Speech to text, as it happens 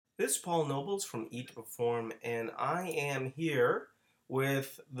This is Paul Nobles from Eat to Perform, and I am here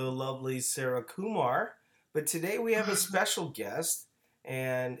with the lovely Sarah Kumar. But today we have a special guest,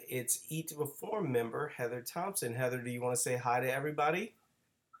 and it's Eat to Perform member Heather Thompson. Heather, do you want to say hi to everybody?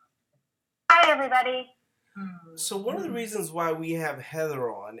 Hi, everybody. So, one of the reasons why we have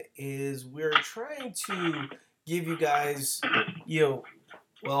Heather on is we're trying to give you guys, you know,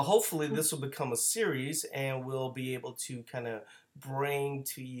 well, hopefully this will become a series and we'll be able to kind of bring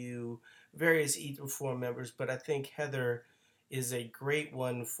to you various Eat to Reform members. But I think Heather is a great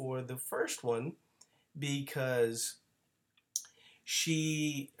one for the first one because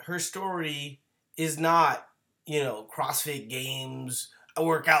her story is not, CrossFit Games, I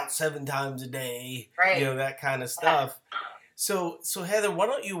work out 7 times a day, Right. that kind of stuff. So Heather, why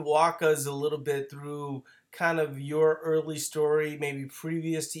don't you walk us a little bit through kind of your early story, maybe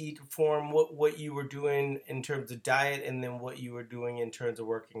previous to Eat to Perform, what you were doing in terms of diet, and then what you were doing in terms of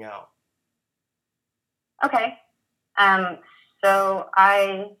working out. Okay. Um, so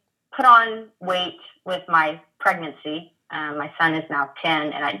I put on weight with my pregnancy. My son is now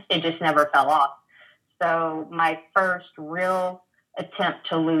 10, and it just never fell off. So my first real attempt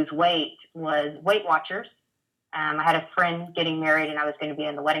to lose weight was Weight Watchers. I had a friend getting married, and I was going to be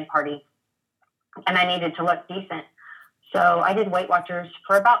in the wedding party, and I needed to look decent. So I did Weight Watchers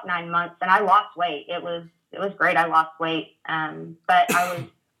for about 9 months, and I lost weight. It was great. I lost weight, but I was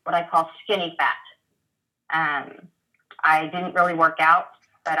what I call skinny fat. I didn't really work out,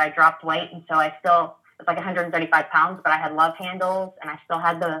 but I dropped weight, and so I still was like 135 pounds, but I had love handles, and I still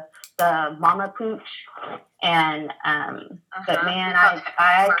had the mama pooch, and but man,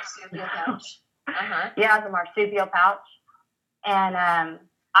 I marsupial pouch. Yeah, the marsupial pouch, and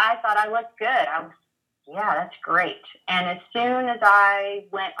I thought I looked good. Yeah, that's great. And as soon as I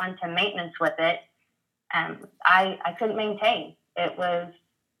went onto maintenance with it, I couldn't maintain. It was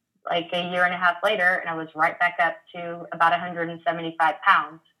like a year and a half later, and I was right back up to about 175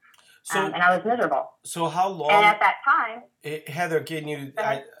 pounds. And I was miserable. So how long? And at that time, Heather, can you?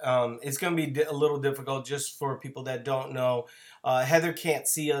 It's going to be a little difficult just for people that don't know. Heather can't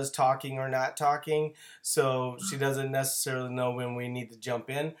see us talking or not talking, so she doesn't necessarily know when we need to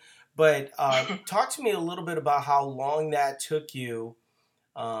jump in. But talk to me a little bit about how long that took you,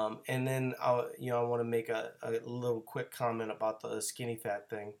 and then I want to make a little quick comment about the skinny fat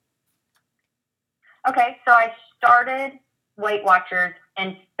thing. Okay, so I started Weight Watchers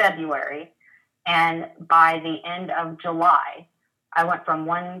in February, and by the end of July, I went from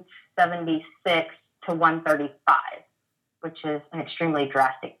 176 to 135, which is an extremely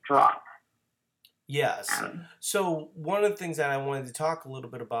drastic drop. Yes. So one of the things that I wanted to talk a little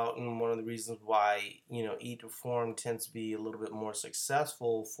bit about, and one of the reasons why Eat to Perform tends to be a little bit more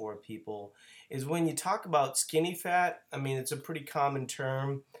successful for people, is when you talk about skinny fat. I mean, it's a pretty common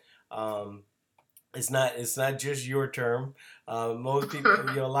term. It's not just your term. Most people,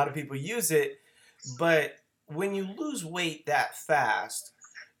 a lot of people use it. But when you lose weight that fast,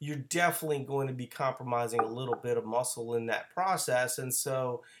 you're definitely going to be compromising a little bit of muscle in that process. And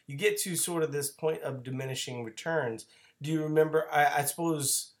so you get to sort of this point of diminishing returns. Do you remember? I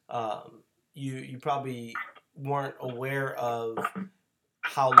suppose you probably weren't aware of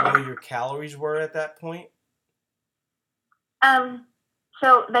how low your calories were at that point.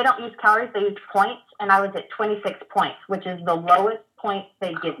 So they don't use calories, they use points, and I was at 26 points, which is the lowest point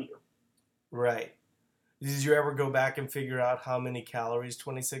they give you. Right. Did you ever go back and figure out how many calories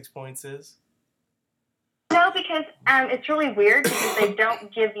 26 points is? No, because it's really weird because they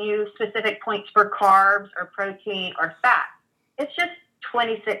don't give you specific points for carbs or protein or fat. It's just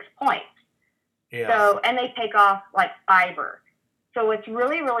 26 points. Yeah. So, and they take off like fiber. So it's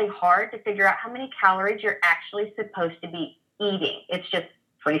really, really hard to figure out how many calories you're actually supposed to be eating. It's just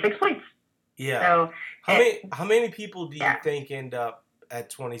 26 points. Yeah. So how many people do you think end up at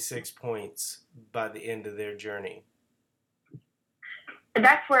 26 points by the end of their journey?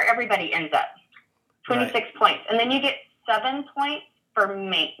 That's where everybody ends up. 26 right. points. And then you get 7 points for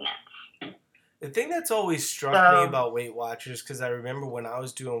maintenance. The thing that's always struck me about Weight Watchers, because I remember when I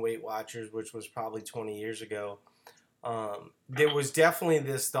was doing Weight Watchers, which was probably 20 years ago, there was definitely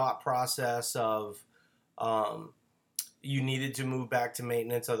this thought process of you needed to move back to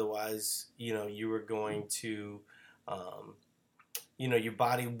maintenance, otherwise, you were going to, your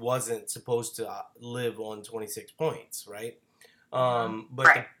body wasn't supposed to live on 26 points, right?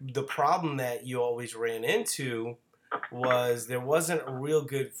 But the problem that you always ran into was there wasn't a real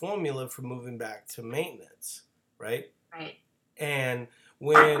good formula for moving back to maintenance, right? Right. And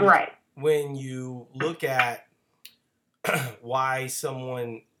when you look at why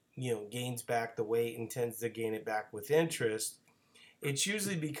someone gains back the weight and tends to gain it back with interest, it's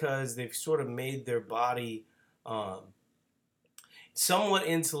usually because they've sort of made their body um, somewhat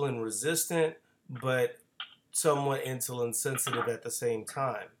insulin resistant, but somewhat insulin sensitive at the same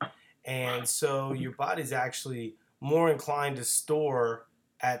time. And so your body's actually more inclined to store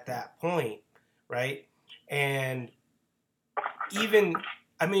at that point, right? And even,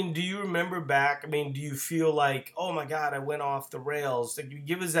 I mean, do you remember back? I mean, do you feel like, oh my God, I went off the rails? Like, you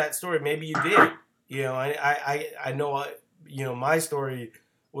give us that story. Maybe you did. You know, I know, you know, my story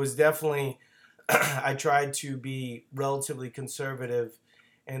was definitely, I tried to be relatively conservative.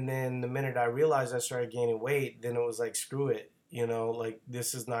 And then the minute I realized I started gaining weight, then it was like, screw it. You know, like,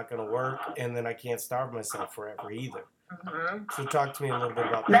 this is not going to work. And then I can't starve myself forever either. Mm-hmm. So talk to me a little bit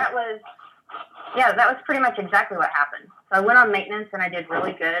about That that. was, yeah, that was pretty much exactly what happened. So I went on maintenance and I did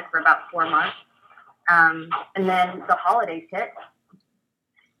really good for about 4 months. And then the holidays hit.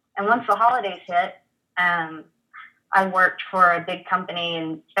 And once the holidays hit, I worked for a big company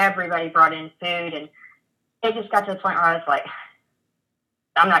and everybody brought in food, and it just got to the point where I was like,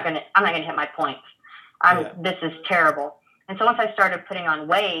 I'm not gonna hit my points. Yeah. This is terrible. And so once I started putting on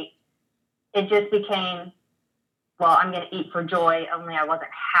weight, it just became, well, I'm gonna eat for joy, only I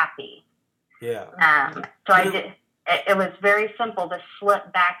wasn't happy. Yeah. So I did. It was very simple to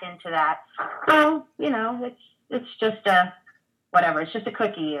slip back into that. Well, you know, it's just a whatever. It's just a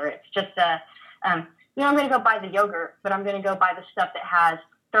cookie, or it's just a, you know, I'm going to go buy the yogurt, but I'm going to go buy the stuff that has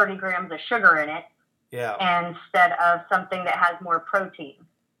 30 grams of sugar in it, instead of something that has more protein.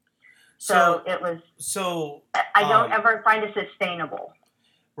 So it was. So I don't ever find it sustainable.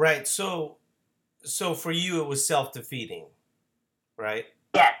 Right. So for you, it was self-defeating, right?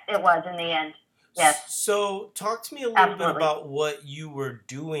 Yes, it was in the end. Yes. So talk to me a little bit about what you were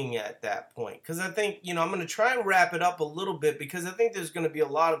doing at that point. Because I think, you know, I'm going to try and wrap it up a little bit, because I think there's going to be a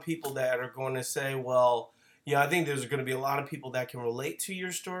lot of people that are going to say, well, you know, I think there's going to be a lot of people that can relate to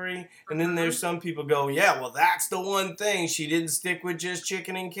your story. And then there's some people go, yeah, well, that's the one thing. She didn't stick with just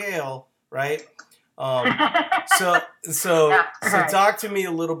chicken and kale, right? So talk to me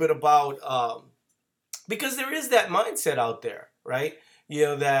a little bit about, because there is that mindset out there, right? You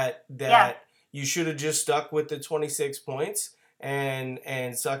know, that you should have just stuck with the 26 points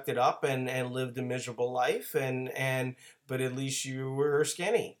and sucked it up and lived a miserable life, but at least you were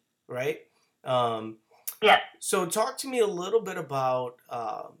skinny, right? Yeah. So talk to me a little bit about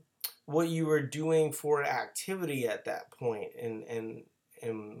what you were doing for activity at that point, and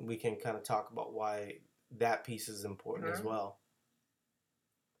we can kind of talk about why that piece is important as well.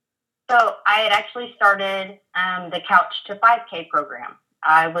 So I had actually started the Couch to 5K program.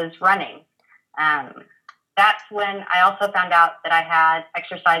 I was running. That's when I also found out that I had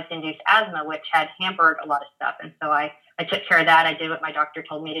exercise-induced asthma, which had hampered a lot of stuff. And so I took care of that. I did what my doctor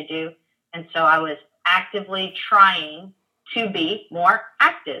told me to do. And so I was actively trying to be more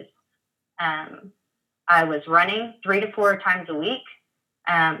active. I was running 3 to 4 times a week.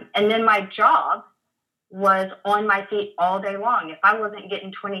 And then my job was on my feet all day long. If I wasn't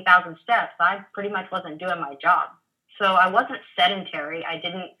getting 20,000 steps, I pretty much wasn't doing my job. So I wasn't sedentary. I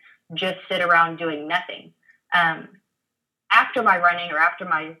didn't just sit around doing nothing. After my running or after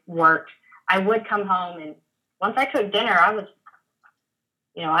my work, I would come home, and once I cooked dinner, I was,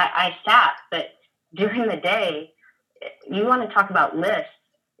 you know, I sat. But during the day, you want to talk about lists.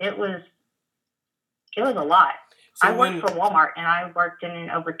 It was a lot. So I worked for Walmart, and I worked in an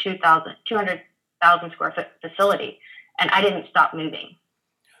over 200,000 square foot facility, and I didn't stop moving.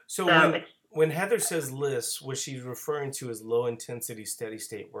 So when Heather says lists, what she's referring to is low intensity, steady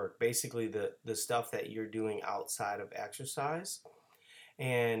state work, basically the stuff that you're doing outside of exercise.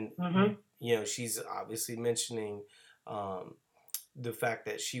 And, you know, she's obviously mentioning the fact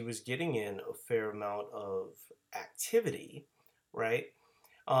that she was getting in a fair amount of activity, right?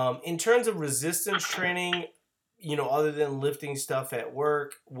 In terms of resistance training, you know, other than lifting stuff at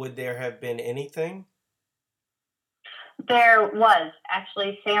work, would there have been anything? There was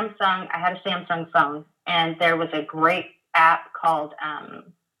actually Samsung. I had a Samsung phone, and there was a great app called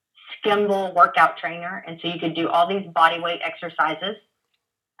Skimble Workout Trainer. And so you could do all these body weight exercises.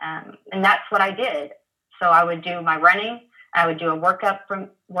 And that's what I did. So I would do my running. I would do a workout from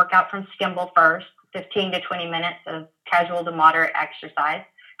Skimble first, 15 to 20 minutes of casual to moderate exercise.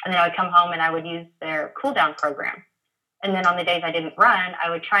 And then I would come home and I would use their cool down program. And then on the days I didn't run, I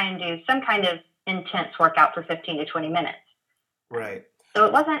would try and do some kind of intense workout for 15 to 20 minutes. Right. So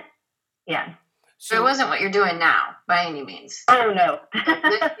it wasn't, yeah. So it wasn't what you're doing now by any means. Oh, no.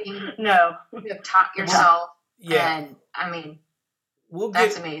 Lifting, no. You have taught yourself. Yeah. And I mean,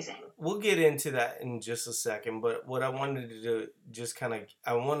 that's amazing. We'll get into that in just a second. But what I wanted to do, just kind of,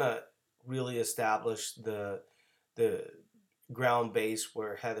 I want to really establish the ground base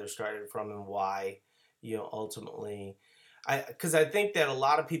where Heather started from and why, ultimately, because I think that a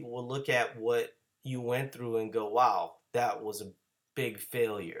lot of people will look at what you went through and go, wow, that was a big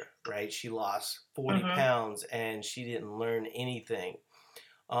failure, right? She lost 40 Mm-hmm. pounds and she didn't learn anything.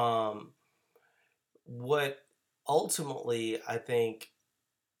 Um, what ultimately, I think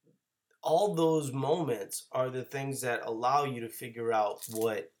all those moments are the things that allow you to figure out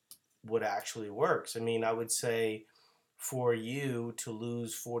what actually works. I mean, I would say for you to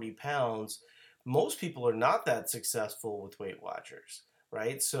lose 40 pounds, most people are not that successful with Weight Watchers,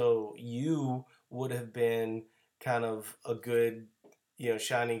 right? So you would have been kind of a good,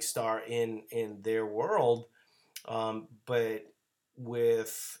 shining star in their world, but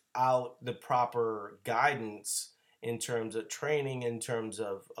without the proper guidance in terms of training, in terms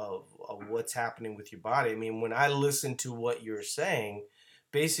of what's happening with your body. I mean, when I listen to what you're saying,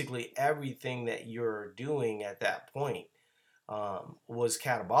 basically everything that you're doing at that point was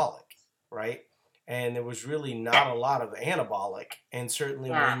catabolic, right? And there was really not a lot of anabolic. And certainly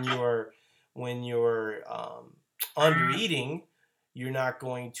Yeah. when you're under eating, you're not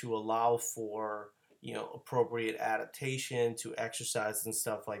going to allow for appropriate adaptation to exercise and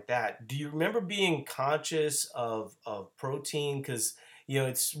stuff like that. Do you remember being conscious of protein? Because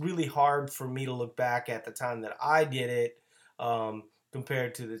it's really hard for me to look back at the time that I did it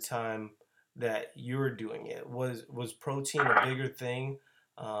compared to the time that you're doing it. Was protein a bigger thing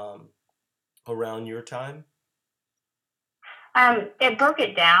um, around your time? It broke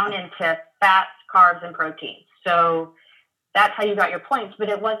it down into fats, carbs, and proteins. So that's how you got your points, but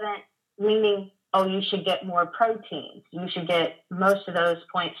it wasn't meaning, oh, you should get more proteins. You should get most of those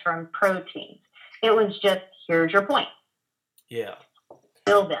points from proteins. It was just, here's your point. Yeah.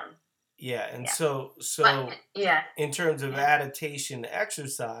 Fill them. Yeah, and Yeah. so Yeah. in terms of adaptation to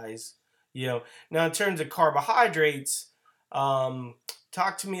exercise, now in terms of carbohydrates, um,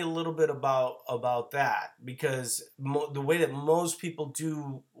 talk to me a little bit about that because the way that most people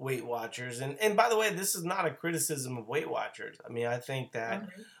do Weight Watchers, and by the way, this is not a criticism of Weight Watchers. I mean, I think that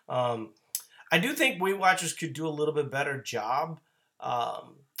um, I do think Weight Watchers could do a little bit better job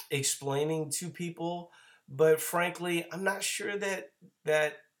um, explaining to people, but frankly, I'm not sure that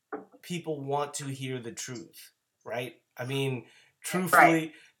people want to hear the truth, right? I mean,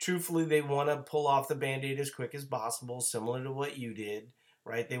 Right. truthfully, they want to pull off the band-aid as quick as possible, similar to what you did,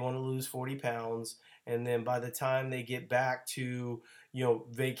 right? They want to lose 40 pounds, and then by the time they get back to,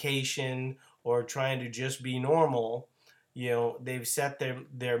 vacation or trying to just be normal, they've set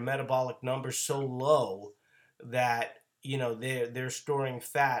their metabolic numbers so low that, they're storing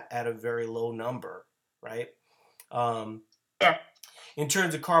fat at a very low number, right? Um, Yes. in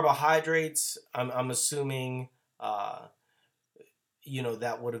terms of carbohydrates, I'm assuming, uh,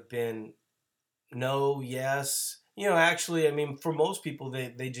 that would have been no, yes. Actually, I mean, for most people,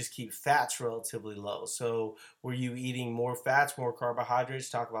 they just keep fats relatively low. So, were you eating more fats, more carbohydrates?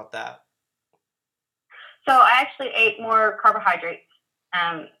 Talk about that. So I actually ate more carbohydrates,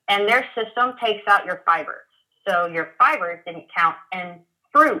 and their system takes out your fiber. So your fibers didn't count, and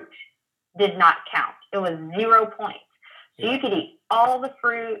fruit did not count. It was 0 points. So Yeah. you could eat all the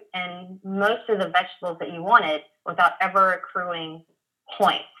fruit and most of the vegetables that you wanted without ever accruing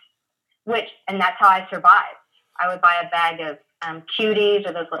points. And that's how I survived. I would buy a bag of cuties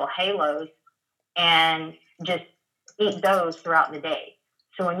or those little halos and just eat those throughout the day.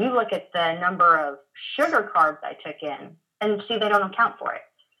 So when you look at the number of sugar carbs I took in, and see, they don't account for it.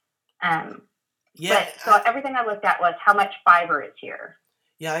 Yeah. Everything I looked at was how much fiber is here.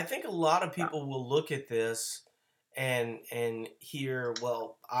 Yeah, I think a lot of people will look at this and hear,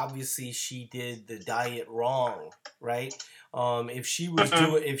 well, obviously she did the diet wrong, right? If she was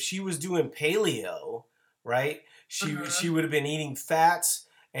doing paleo, right? She would have been eating fats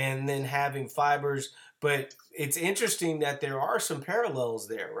and then having fibers. But it's interesting that there are some parallels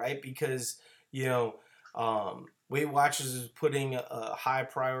there, right? Because Weight Watchers is putting a high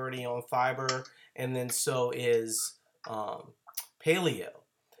priority on fiber, and then so is paleo.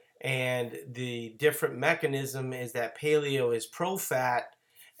 And the different mechanism is that paleo is pro fat,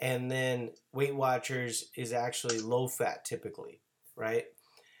 and then Weight Watchers is actually low fat typically, right?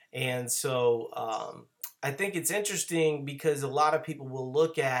 And so I think it's interesting because a lot of people will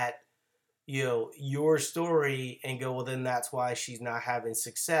look at your story and go, well, then that's why she's not having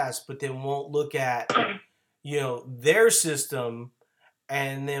success, but then won't look at their system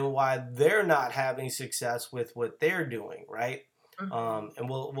and then why they're not having success with what they're doing, right? And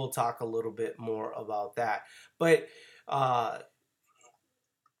we'll talk a little bit more about that. But I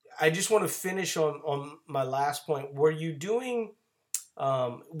just want to finish on my last point. Were you doing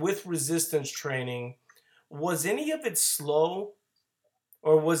with resistance training? was any of it slow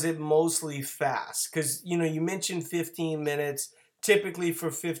or was it mostly fast? Because, you mentioned 15 minutes. Typically,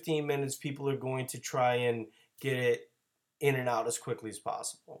 for 15 minutes, people are going to try and get it in and out as quickly as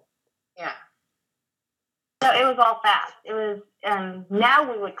possible. Yeah. So it was all fast. It was,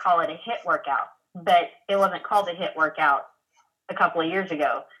 now we would call it a HIIT workout, but it wasn't called a HIIT workout a couple of years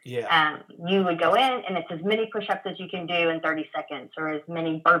ago. Yeah. You would go in and it's as many push-ups as you can do in 30 seconds or as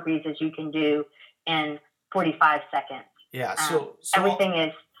many burpees as you can do in 45 seconds. Yeah. So everything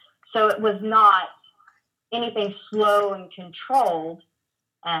is, so it was not anything slow and controlled.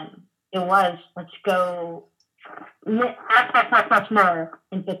 It was, let's go much more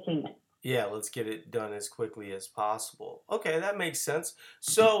in 15 minutes. Yeah, let's get it done as quickly as possible. Okay, that makes sense.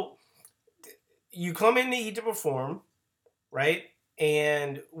 So you come in to Eat to Perform, right?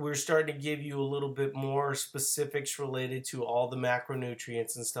 And we're starting to give you a little bit more specifics related to all the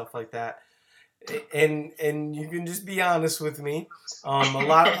macronutrients and stuff like that. And you can just be honest with me. A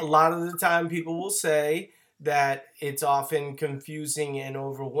lot of the time, people will say that it's often confusing and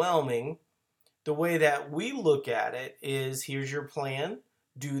overwhelming. The way that we look at it is, here's your plan,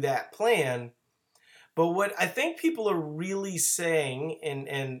 do that plan. But what I think people are really saying,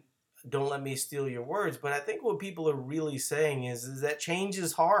 and don't let me steal your words, but I think what people are really saying is that change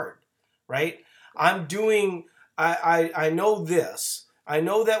is hard, right? I know this. I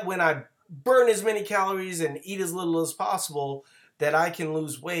know that when I burn as many calories and eat as little as possible, that I can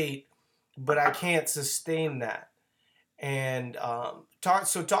lose weight, but I can't sustain that. And talk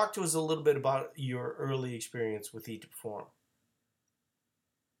to us a little bit about your early experience with Eat to Perform.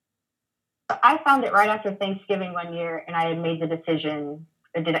 I found it right after Thanksgiving one year, and I had made the decision.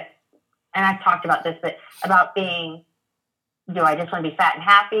 And I've talked about this, but about being, do I just want to be fat and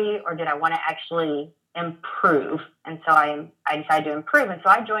happy, or did I want to actually improve? And so I decided to improve, and so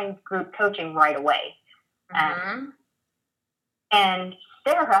I joined group coaching right away. Mm-hmm. And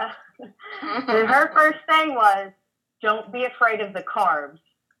Sarah, her first thing was, don't be afraid of the carbs.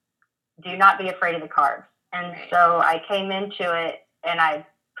 Do not be afraid of the carbs. And so I came into it, and I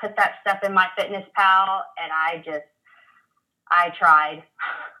put that stuff in my Fitness Pal, and I tried.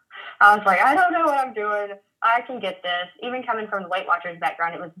 I was like, I don't know what I'm doing. I can get this. Even coming from the Weight Watchers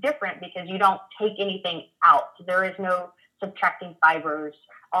background, it was different because you don't take anything out. There is no subtracting fibers.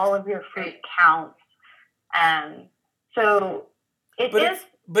 All of your fruit counts. So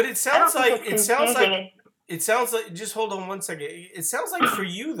But it sounds like just hold on one second. It sounds like for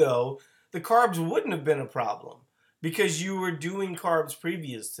you though, the carbs wouldn't have been a problem because you were doing carbs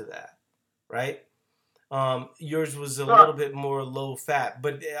previous to that, right? Yours was a little bit more low fat,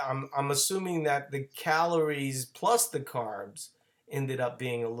 but I'm assuming that the calories plus the carbs ended up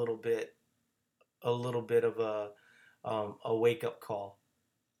being a little bit of a wake up call.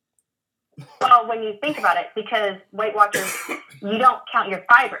 Well, when you think about it, because Weight Watchers, you don't count your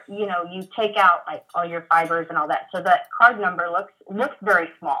fiber. You take out like all your fibers and all that, so that carb number looks very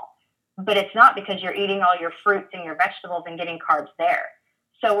small. But it's not, because you're eating all your fruits and your vegetables and getting carbs there.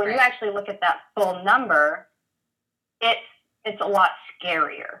 So when you actually look at that full number, it's a lot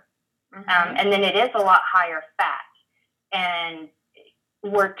scarier. Mm-hmm. And then it is a lot higher fat. And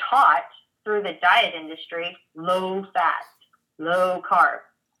we're taught through the diet industry, low fat, low carb.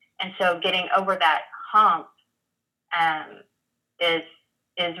 And so getting over that hump is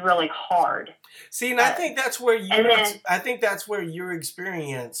really hard. See, and I think that's where your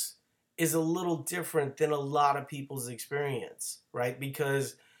experience is a little different than a lot of people's experience, right?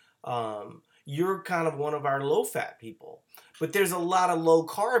 Because you're kind of one of our low fat people, but there's a lot of low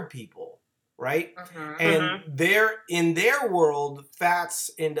carb people, right? Mm-hmm. And in their world, fats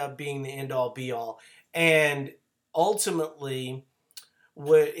end up being the end all be all. And ultimately,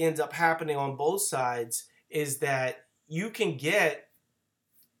 what ends up happening on both sides is that you can get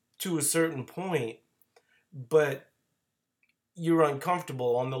to a certain point, but you're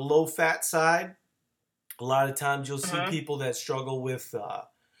uncomfortable. On the low fat side, a lot of times you'll see people that struggle with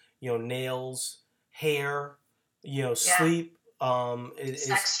nails, hair, sleep,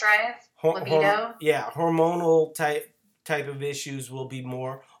 sex drive, libido. Hormonal type of issues will be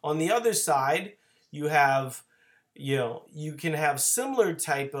more. On the other side, you have, you can have similar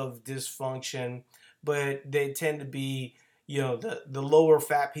type of dysfunction, but they tend to be, the lower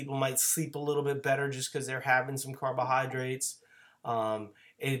fat people might sleep a little bit better just because they're having some carbohydrates.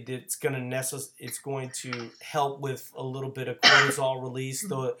 It's going to help with a little bit of cortisol release.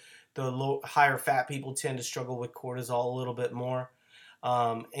 The higher fat people tend to struggle with cortisol a little bit more.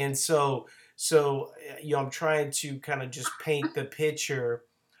 And so I'm trying to kind of just paint the picture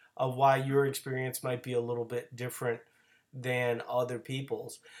of why your experience might be a little bit different than other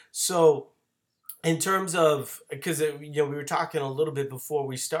people's. So in terms of, because we were talking a little bit before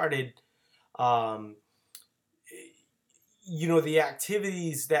we started, um, the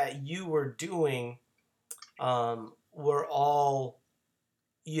activities that you were doing were all,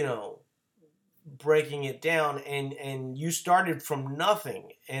 you know, breaking it down, and you started from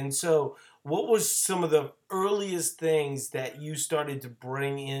nothing. And so what was some of the earliest things that you started to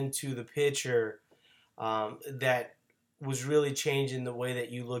bring into the picture that was really changing the way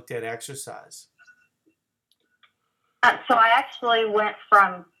that you looked at exercise? So I actually went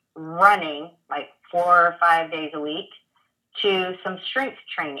from running like 4 or 5 days a week to some strength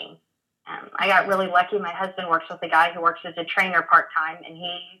training. I got really lucky. My husband works with a guy who works as a trainer part-time, and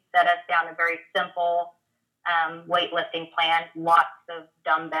he set us down a very simple weightlifting plan, lots of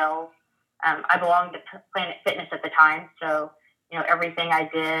dumbbells. I belonged to Planet Fitness at the time, so everything I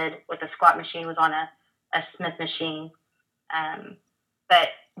did with a squat machine was on a Smith machine. But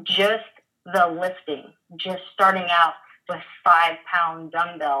just the lifting, just starting out with 5-pound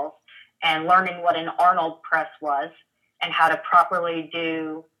dumbbells and learning what an Arnold press was and how to properly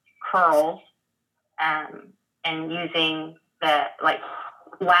do curls, and using the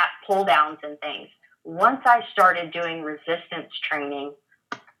lat pull downs and things. Once I started doing resistance training,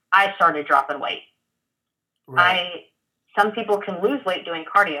 I started dropping weight. Right. Some people can lose weight doing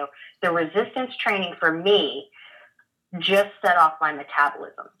cardio. The resistance training for me just set off my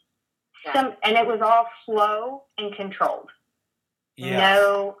metabolism. Yeah. And it was all slow and controlled. Yeah.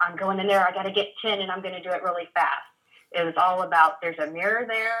 No, I'm going in there, I got to get 10 and I'm going to do it really fast. It was all about, there's a mirror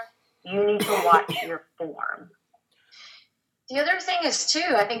there, you need to watch your form. The other thing is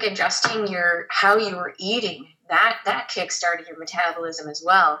too, I think adjusting how you were eating, that kick-started your metabolism as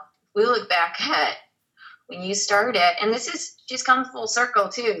well. We look back at when you started, and this is just come full circle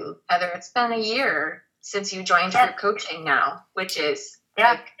too, Heather. It's been a year since you joined your coaching now, which is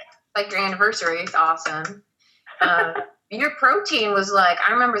like your anniversary. It's awesome. Your protein was I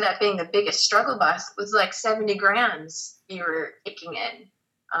remember that being the biggest struggle bus. It was 70 grams you were taking in.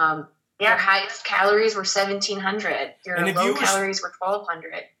 Your highest calories were 1,700. Your low calories were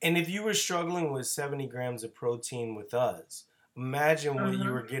 1,200. And if you were struggling with 70 grams of protein with us, imagine what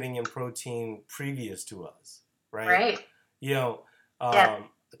you were getting in protein previous to us, right? Right.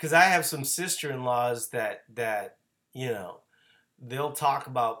 Because I have some sister-in-laws that they'll talk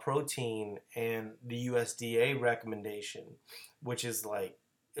about protein and the USDA recommendation, which is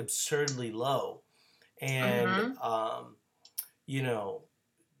absurdly low. And,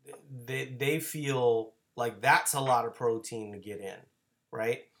 they feel like that's a lot of protein to get in,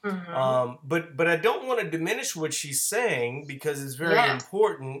 right? But I don't want to diminish what she's saying, because it's very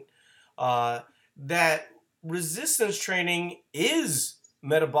important that resistance training is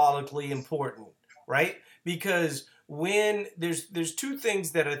metabolically important, right? Because when there's two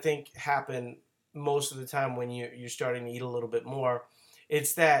things that I think happen most of the time when you're starting to eat a little bit more.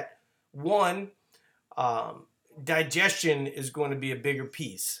 It's that one, digestion is going to be a bigger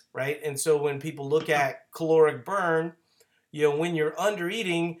piece, right? And so when people look at caloric burn, when you're under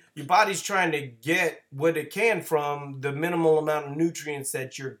eating, your body's trying to get what it can from the minimal amount of nutrients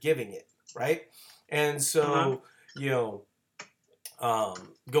that you're giving it, right? And so,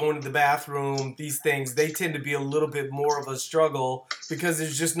 going to the bathroom, these things, they tend to be a little bit more of a struggle because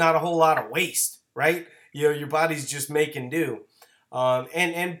there's just not a whole lot of waste, right? Your body's just making do.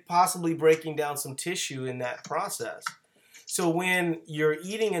 And possibly breaking down some tissue in that process. So when you're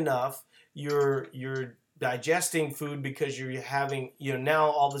eating enough, you're digesting food because you're having, now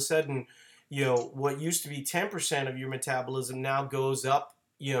all of a sudden, what used to be 10% of your metabolism now goes up,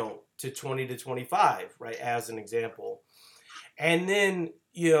 to 20 to 25, right? As an example. And then,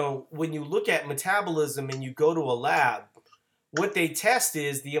 when you look at metabolism and you go to a lab, what they test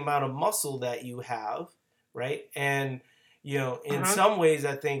is the amount of muscle that you have, right? And in some ways,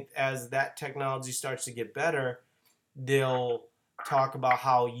 I think as that technology starts to get better, they'll talk about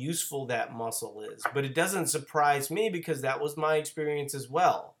how useful that muscle is. But it doesn't surprise me because that was my experience as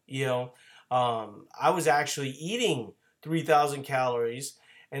well. I was actually eating 3,000 calories.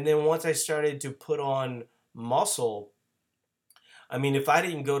 And then once I started to put on muscle, I mean, if I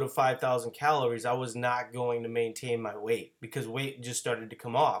didn't go to 5,000 calories, I was not going to maintain my weight because weight just started to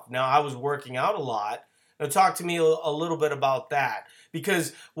come off. Now, I was working out a lot. Now, talk to me a little bit about that,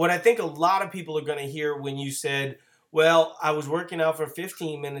 because what I think a lot of people are going to hear when you said, well, I was working out for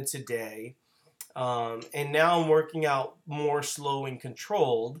 15 minutes a day, and now I'm working out more slow and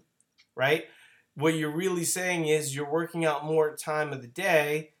controlled, right? What you're really saying is you're working out more time of the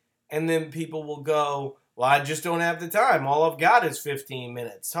day, and then people will go, well, I just don't have the time. All I've got is 15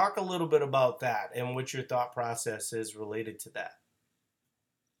 minutes. Talk a little bit about that and what your thought process is related to that.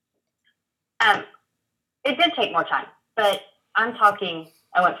 Um, it did take more time, but I'm talking,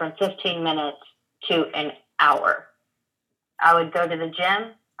 I went from 15 minutes to an hour. I would go to the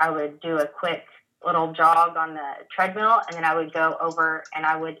gym. I would do a quick little jog on the treadmill, and then I would go over and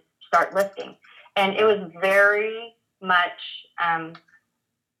I would start lifting. And it was very much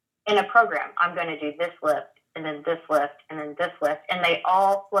in a program. I'm going to do this lift, and then this lift, and then this lift, and they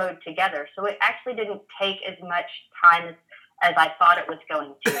all flowed together. So it actually didn't take as much time as I thought it was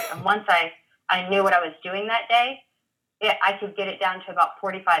going to. And once I knew what I was doing that day, I could get it down to about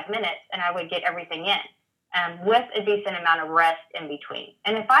 45 minutes, and I would get everything in. With a decent amount of rest in between.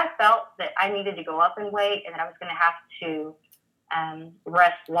 And if I felt that I needed to go up in weight and that I was going to have to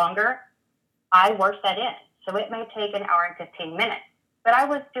rest longer, I worked that in. So it may take an hour and 15 minutes. But I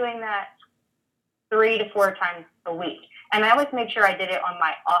was doing that 3 to 4 times a week. And I always made sure I did it on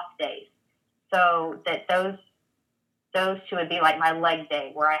my off days. So that those two would be like my leg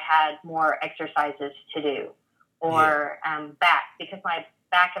day, where I had more exercises to do. Or back, because my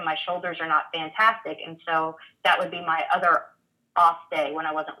back and my shoulders are not fantastic. And so that would be my other off day when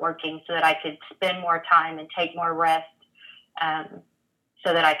I wasn't working, so that I could spend more time and take more rest,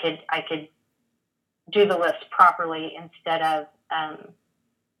 so that I could do the lift properly instead of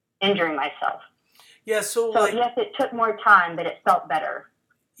injuring myself. Yeah. So yes, it took more time, but it felt better.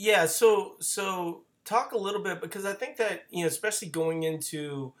 Yeah. So talk a little bit, because I think that, especially going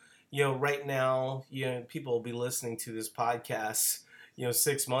into, right now, people will be listening to this podcast,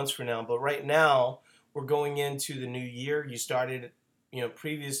 6 months from now. But right now, we're going into the new year. You started,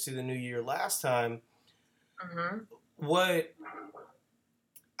 previous to the new year last time. Mm-hmm. What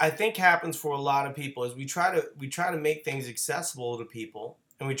I think happens for a lot of people is we try to make things accessible to people,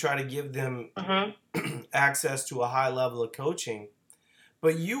 and we try to give them access to a high level of coaching.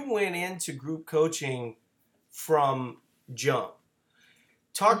 But you went into group coaching from jump.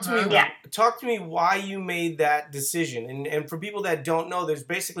 Talk to me why you made that decision. And for people that don't know, there's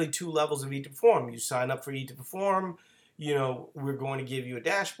basically 2 levels of Eat to Perform. You sign up for Eat to Perform, we're going to give you a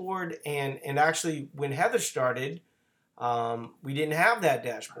dashboard. And actually, when Heather started, we didn't have that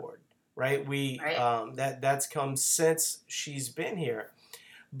dashboard, right? That's come since she's been here.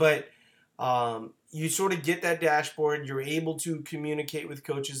 But you sort of get that dashboard, you're able to communicate with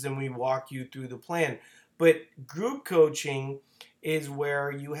coaches, and we walk you through the plan. But group coaching is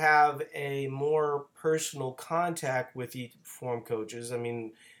where you have a more personal contact with Eat to Perform coaches. I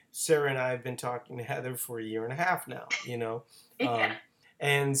mean, Sarah and I have been talking to Heather for a year and a half now, Yeah.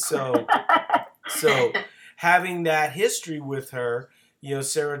 And so having that history with her,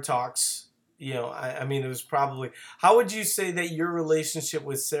 Sarah talks, I mean, it was probably, how would you say that your relationship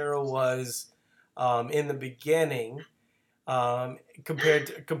with Sarah was in the beginning compared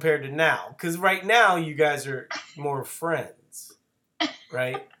to now? Because right now you guys are more friends,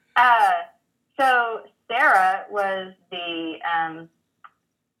 right? So Sarah was the,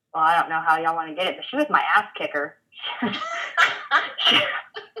 well, I don't know how y'all want to get it, but she was my ass kicker.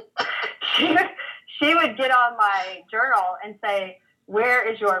 She would get on my journal and say, "Where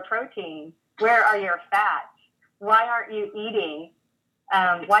is your protein? Where are your fats? Why aren't you eating?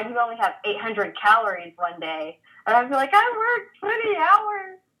 Why do you only have 800 calories one day?" And I'd be like, "I worked 20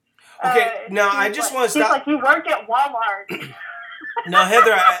 hours." Okay, now I just want to stop. She's like, "You work at Walmart." Now,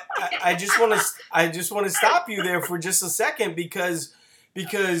 Heather, I just want to stop you there for just a second, because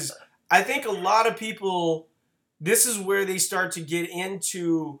I think a lot of people, this is where they start to get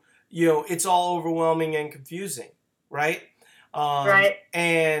into, it's all overwhelming and confusing, right? Right.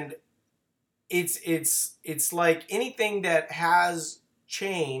 And it's like anything that has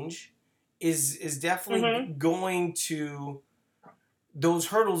change is definitely going to, those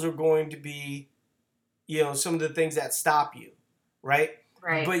hurdles are going to be, some of the things that stop you, right?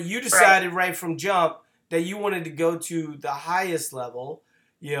 Right. But you decided right from jump that you wanted to go to the highest level,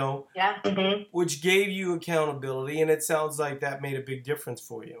 which gave you accountability, and it sounds like that made a big difference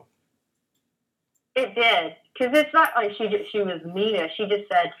for you. It did, because it's not like she was mean. She just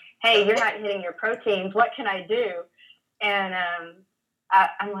said, "Hey, you're not hitting your proteins. What can I do?" And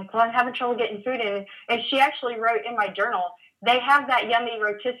I'm like, "Well, I'm having trouble getting food in." And she actually wrote in my journal, "They have that yummy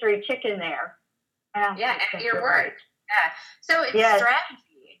rotisserie chicken there." At your work. Yeah. So it's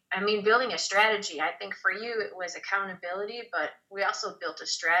strategy. I mean, building a strategy. I think for you it was accountability, but we also built a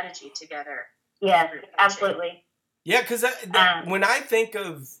strategy together. Yes, absolutely. Yeah, because when I think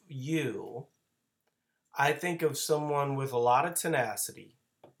of you, I think of someone with a lot of tenacity,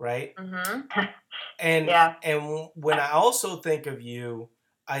 right? Mm-hmm. And when I also think of you,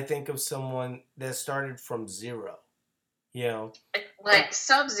 I think of someone that started from zero, like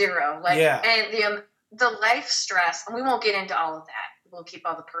sub-zero, and the life stress. And we won't get into all of that, we'll keep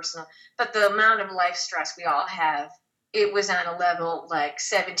all the personal, but the amount of life stress we all have, it was on a level like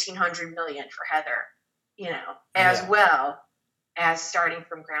 1,700 million for Heather, as well as starting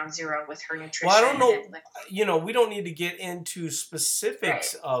from ground zero with her nutrition. Well, I don't know, we don't need to get into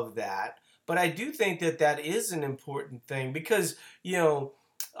specifics of that, but I do think that is an important thing because,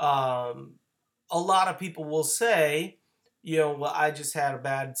 a lot of people will say, well, I just had a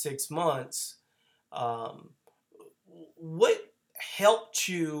bad 6 months. What helped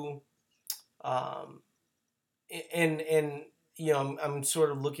you, and I'm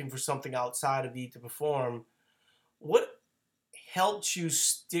sort of looking for something outside of Eat to Perform. What helped you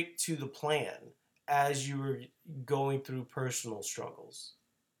stick to the plan as you were going through personal struggles?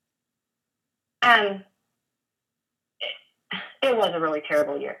 It was a really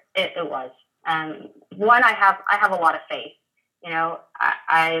terrible year. It was. One, I have a lot of faith.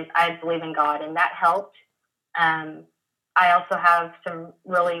 I believe in God, and that helped. I also have some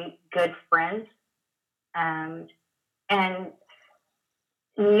really good friends, and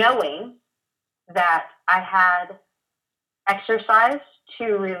knowing that I had exercise to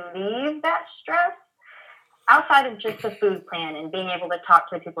relieve that stress outside of just the food plan and being able to talk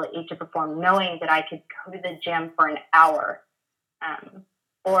to the people at Eat to Perform, knowing that I could go to the gym for an hour,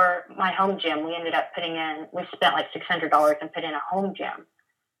 or my home gym. We spent like $600 and put in a home gym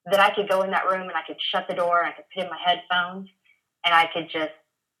that I could go in that room and I could shut the door and I could put in my headphones and I could just,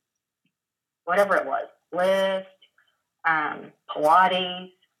 whatever it was, lift,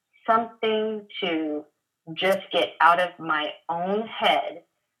 Pilates, something to just get out of my own head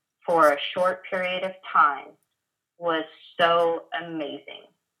for a short period of time was so amazing.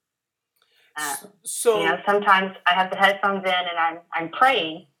 Sometimes I have the headphones in and I'm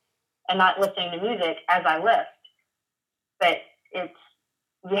praying and not listening to music as I lift, but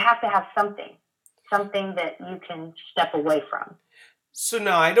you have to have something that you can step away from. So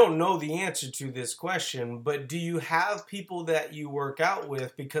now I don't know the answer to this question, but do you have people that you work out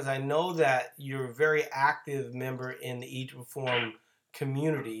with? Because I know that you're a very active member in the Eat to Perform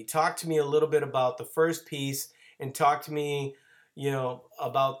community. Talk to me a little bit about the first piece and talk to me,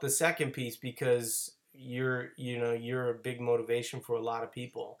 about the second piece, because you're a big motivation for a lot of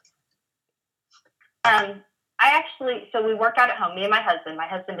people. So we work out at home, me and my husband. My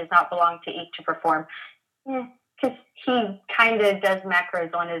husband does not belong to Eat to Perform because he kind of does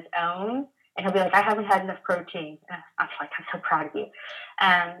macros on his own. And he'll be like, I haven't had enough protein. And I'm like, I'm so proud of you.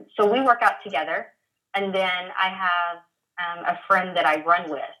 So we work out together. And then I have a friend that I run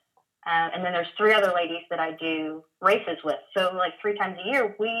with. And then there's 3 other ladies that I do races with. So like 3 times a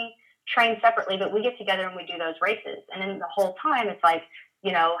year, we train separately, but we get together and we do those races. And then the whole time it's like,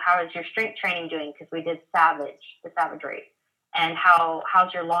 how is your strength training doing? Because we did the Savage race. And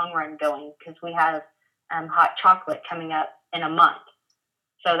how's your long run going? Because we have hot chocolate coming up in a month.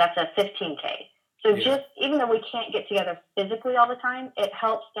 So that's a 15K. So just, even though we can't get together physically all the time, it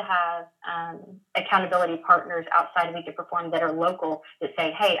helps to have accountability partners outside of Eat to Perform that are local that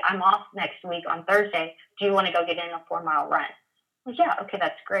say, hey, I'm off next week on Thursday. Do you want to go get in a 4-mile run? Well, yeah, okay,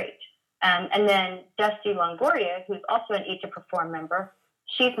 that's great. And then Dusty Longoria, who's also an Eat to Perform member,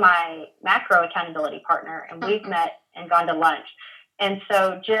 she's my macro accountability partner, and we've met and gone to lunch. And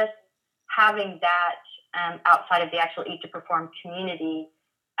so just having that outside of the actual Eat to Perform community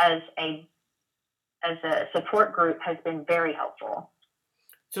as a support group has been very helpful.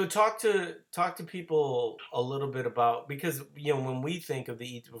 So talk to people a little bit about, because when we think of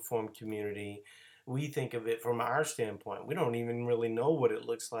the Eat to Perform community, we think of it from our standpoint. We don't even really know what it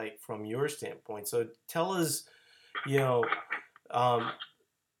looks like from your standpoint. So tell us,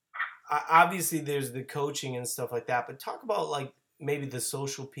 obviously there's the coaching and stuff like that, but talk about like maybe the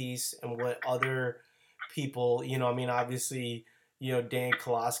social piece and what other people, obviously, Dan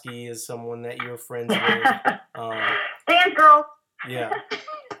Koloski is someone that you're friends with. Dan girl. Yeah.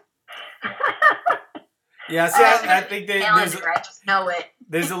 Yeah, see, I think I just know it.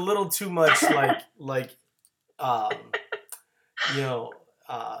 There's a little too much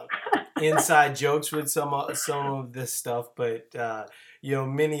inside jokes with some of this stuff, but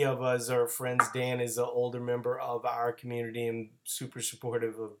many of us are friends. Dan is an older member of our community and super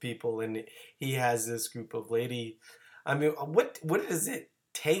supportive of people, and he has this group of lady. I mean, what does it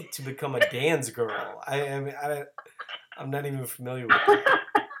take to become a Dan's girl? I'm not even familiar with it.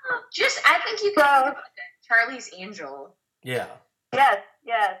 I think you can Charlie's Angel. Yeah. Yes,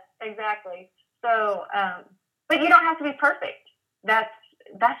 exactly. So, but you don't have to be perfect. That's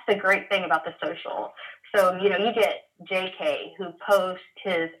the great thing about the social. So, you get JK who posts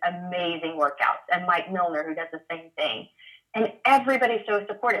his amazing workouts and Mike Milner who does the same thing. and everybody's so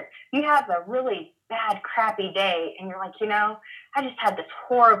supportive. You have a really bad, crappy day, and you're like, I just had this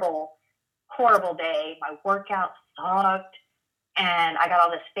horrible, horrible day. My workout sucked, and I got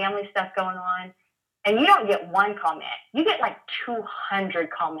all this family stuff going on. And you don't get one comment. You get like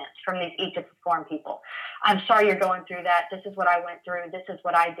 200 comments from these Eat to Perform people. I'm sorry you're going through that. This is what I went through. This is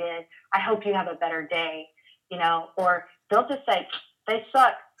what I did. I hope you have a better day, or they'll just say, they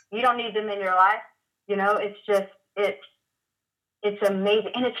suck. You don't need them in your life. It's just, it's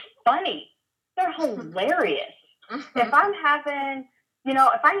amazing. And it's funny. They're hilarious. If I'm having,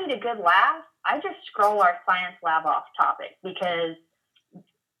 if I need a good laugh, I just scroll our science lab off topic, because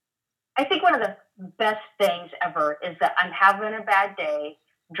I think one of the best things ever is that I'm having a bad day,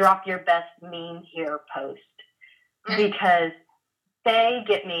 drop your best meme here post, because they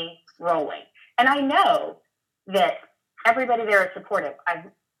get me rolling. And I know that everybody there is supportive. I've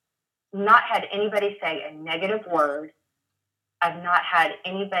not had anybody say a negative word. I've not had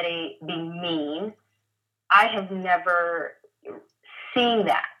anybody be mean. I have never seen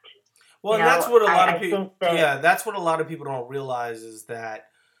that. Well, and that's what a lot of people, that's what a lot of people don't realize, is that,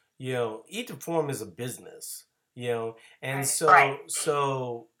 Eat to Perform is a business, and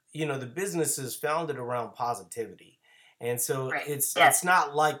so, the business is founded around positivity. And so it's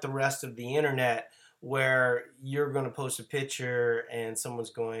not like the rest of the internet, where you're going to post a picture and someone's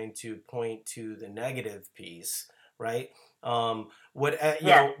going to point to the negative piece, right? I'll look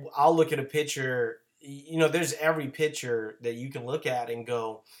at a picture, there's every picture that you can look at and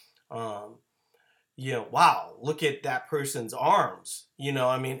go, wow, look at that person's arms,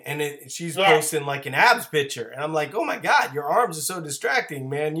 and she's posting like an abs picture. And I'm like, oh my God, your arms are so distracting,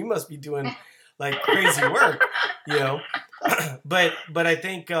 man. You must be doing like crazy work, but I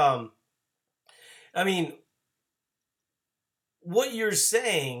think, what you're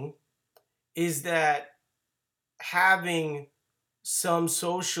saying is that having some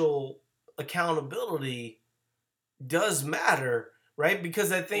social accountability does matter, right?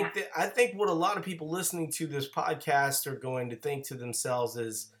 Because I think what a lot of people listening to this podcast are going to think to themselves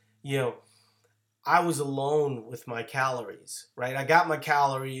is, I was alone with my calories, right? I got my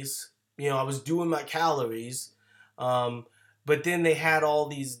calories, I was doing my calories, but then they had all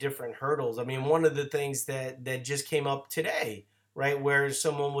these different hurdles. One of the things that just came up today, right, where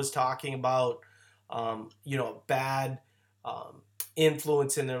someone was talking about, bad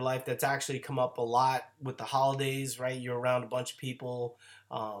influence in their life that's actually come up a lot with the holidays, right? You're around a bunch of people,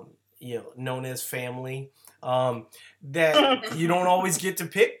 known as family, that you don't always get to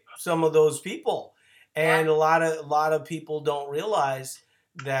pick some of those people. And a lot of people don't realize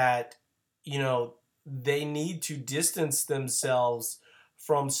that, they need to distance themselves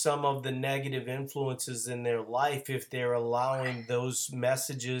from some of the negative influences in their life if they're allowing those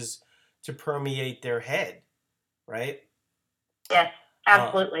messages to permeate their head, right? Yes,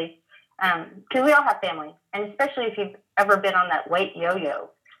 absolutely. Because we all have family, and especially if you've ever been on that weight yo-yo,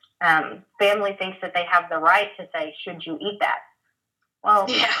 family thinks that they have the right to say, should you eat that? Well,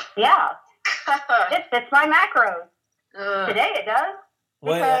 yeah. It fits my macros. Today it does,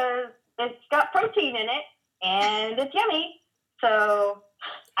 because it's got protein in it, and it's yummy. So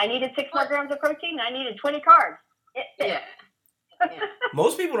I needed 6 more grams of protein, and I needed 20 carbs. It fits.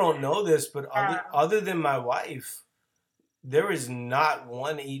 Most people don't know this, but other than my wife, there is not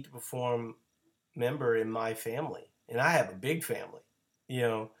one Eat to Perform member in my family. And I have a big family,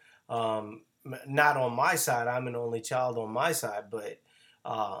 not on my side. I'm an only child on my side, but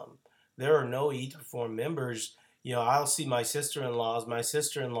there are no Eat to Perform members. I'll see my sister-in-laws. My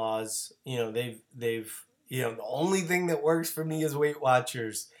sister-in-laws, they've the only thing that works for me is Weight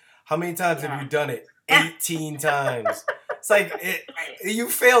Watchers. How many times have you done it? 18 times. It's like, you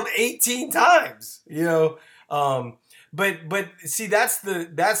failed 18 times, But see, that's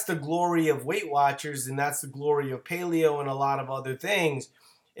the glory of Weight Watchers, and that's the glory of paleo and a lot of other things,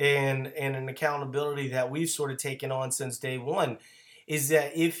 and an accountability that we've sort of taken on since day one, is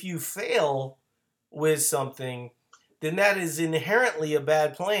that if you fail with something, then that is inherently a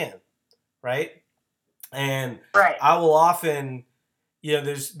bad plan, right? And I will often,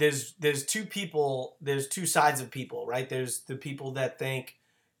 there's two people, there's two sides of people, right? There's the people that think,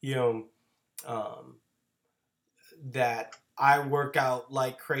 that I work out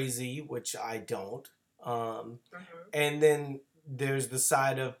like crazy, which I don't. And then there's the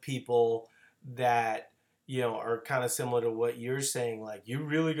side of people that, are kind of similar to what you're saying. Like, you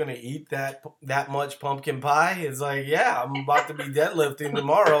really going to eat that much pumpkin pie? It's like, yeah, I'm about to be deadlifting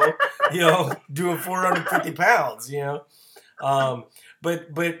tomorrow, doing 450 pounds,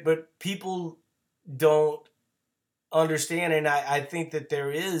 But people don't understand. And I think that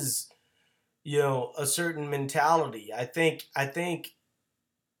there is a certain mentality. I think,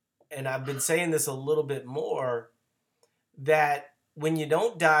 and I've been saying this a little bit more, that when you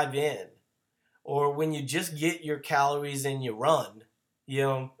don't dive in, or when you just get your calories and you run, you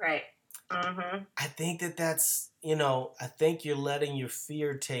know, Right. I think I think you're letting your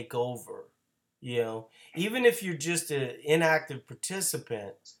fear take over, even if you're just an inactive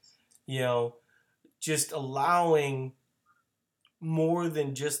participant, you know, just allowing more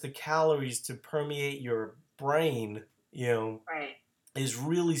than just the calories to permeate your brain, Right. is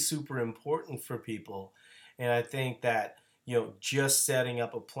really super important for people. And I think that, just setting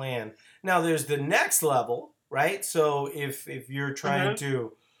up a plan. Now there's the next level, right? So if you're trying Mhm.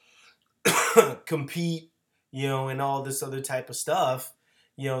 to compete, and all this other type of stuff,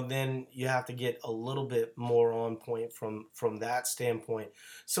 then you have to get a little bit more on point from that standpoint.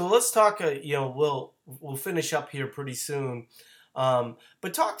 So let's talk. We'll finish up here pretty soon.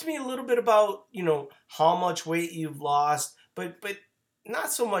 But talk to me a little bit about how much weight you've lost, but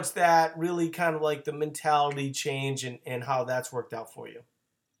not so much that, really kind of like the mentality change and how that's worked out for you.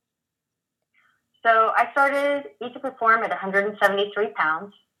 So I started Eat to Perform at 173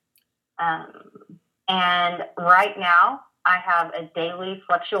 pounds. Um, and right now, I have a daily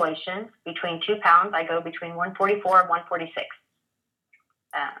fluctuation between 2 pounds. I go between 144 and 146.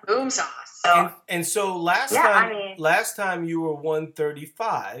 Boom sauce. And so last time you were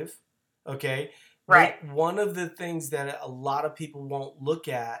 135, okay? Right. One of the things that a lot of people won't look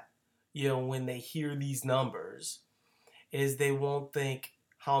at, when they hear these numbers, is they won't think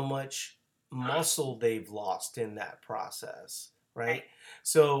how much muscle they've lost in that process, right?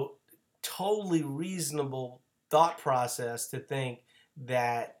 So totally reasonable thought process to think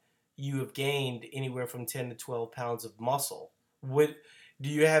that you have gained anywhere from 10 to 12 pounds of muscle. Do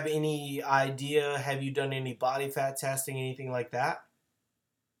you have any idea? Have you done any body fat testing, anything like that?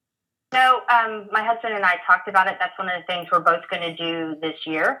 No, my husband and I talked about it. That's one of the things we're both going to do this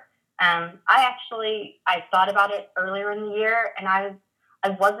year. I thought about it earlier in the year, and I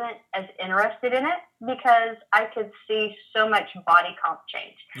wasn't as interested in it because I could see so much body comp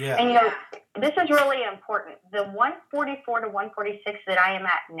change. Yeah. And this is really important. The 144 to 146 that I am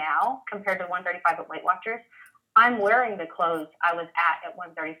at now compared to 135 at Weight Watchers, I'm wearing the clothes I was at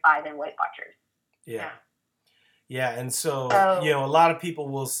 135 in Weight Watchers. Yeah. Yeah, and so a lot of people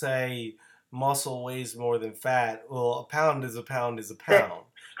will say muscle weighs more than fat. Well, a pound is a pound is a pound,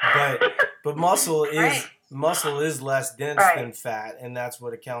 but muscle is less dense than fat, and that's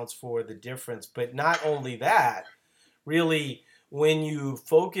what accounts for the difference. But not only that, really, when you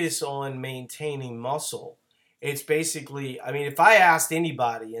focus on maintaining muscle, it's basically, I mean, if I asked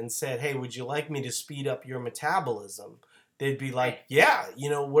anybody and said, "Hey, would you like me to speed up your metabolism?" They'd be like, "Yeah,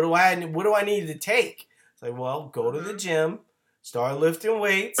 what do I need to take?" Like, well, go to the gym, start lifting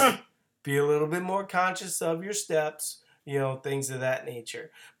weights, be a little bit more conscious of your steps, things of that nature.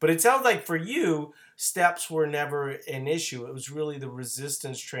 But it sounds like for you, steps were never an issue. It was really the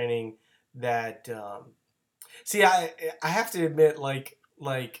resistance training that. See, I have to admit, like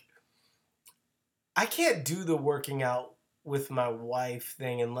I can't do the working out with my wife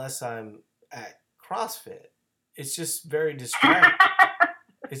thing unless I'm at CrossFit. It's just very distracting.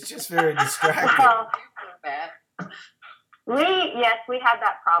 We had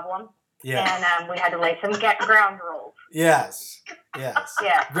that problem. Yeah. And we had to lay some ground rules. Yes. Yeah.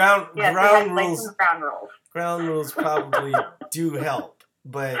 Ground rules. Some ground rules. Ground rules probably do help,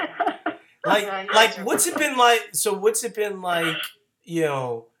 but what's it been like? So what's it been like?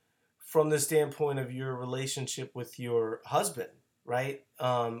 From the standpoint of your relationship with your husband, right?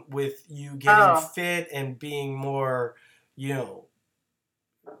 With you getting fit and being more,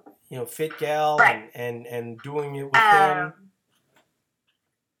 fit gal, right. and doing it with him.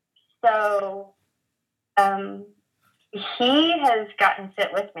 So, he has gotten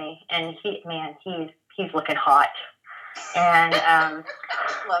fit with me, and he's looking hot, and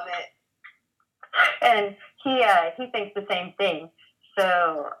love it. And he thinks the same thing.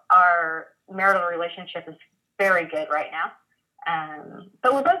 So our marital relationship is very good right now.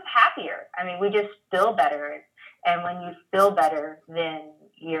 But we're both happier. I mean, we just feel better, and when you feel better, then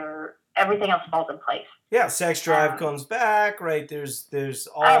everything else falls in place. Yeah, sex drive comes back, right? There's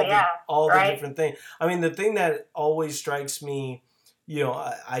all the different things. I mean, the thing that always strikes me,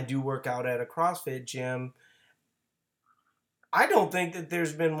 I do work out at a CrossFit gym. I don't think that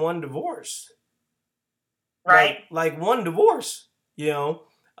there's been one divorce. Right. Like one divorce, Yeah.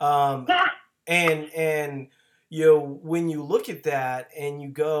 And when you look at that and you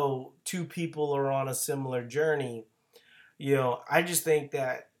go, two people are on a similar journey, I just think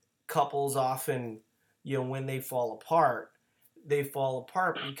that couples often, when they fall apart, they fall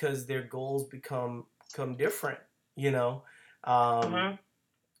apart because their goals become different, you know. Um, Mhm.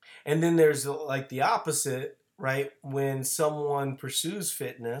 and then there's like the opposite, right? When someone pursues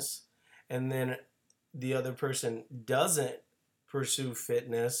fitness and then the other person doesn't pursue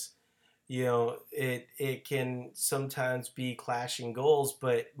fitness, it can sometimes be clashing goals,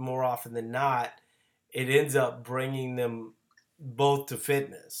 but more often than not, it ends up bringing them both to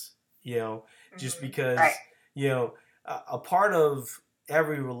fitness, just Mhm. Right. because, a part of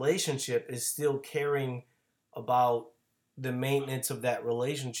every relationship is still caring about the maintenance of that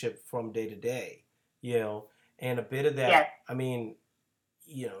relationship from day to day, you know, and a bit of Yes. that, I mean,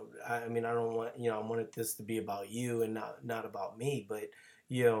 I don't want, I wanted this to be about you and not about me, but,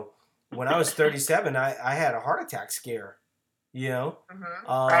 you know, when I was 37, I had a heart attack scare, you know. Mhm.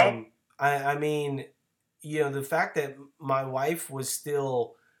 Right. Um, I mean, the fact that my wife was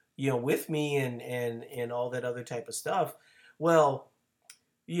still, with me and all that other type of stuff. Well,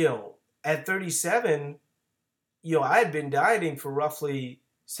 you know, at 37, I had been dieting for roughly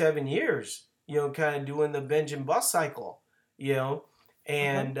 7 years, kind of doing the binge and bust cycle, you know, Mhm.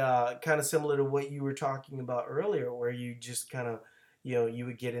 and kind of similar to what you were talking about earlier, where you just kind of, you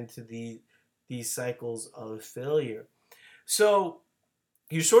would get into these cycles of failure. So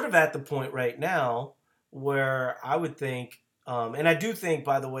you're sort of at the point right now where I would think, and I do think,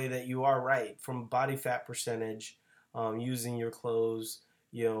 by the way, that you are right from body fat percentage, using your clothes,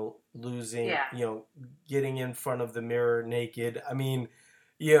 losing, Yeah, getting in front of the mirror naked. I mean,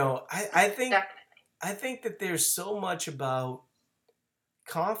 definitely. I think that there's so much about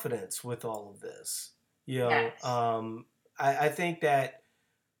confidence with all of this. You know, Yes. um, I think that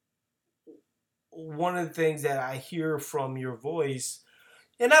one of the things that I hear from your voice,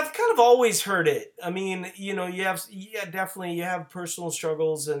 and I've kind of always heard it. I mean, yeah, definitely you have personal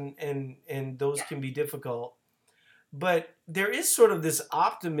struggles and those Yeah. can be difficult. But there is sort of this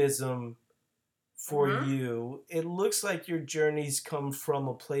optimism for Mhm. you. It looks like your journeys come from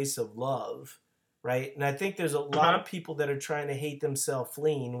a place of love, right? And I think there's a lot Mhm. of people that are trying to hate themselves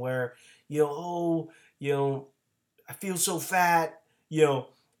lean where, oh, you know, I feel so fat,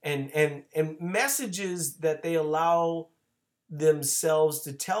 and messages that they allow themselves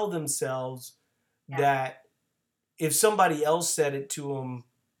to tell themselves Yeah. that if somebody else said it to them,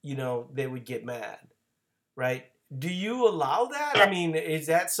 they would get mad, right? Do you allow that? I Yes. mean, is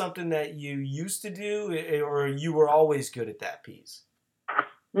that something that you used to do, or you were always good at that piece?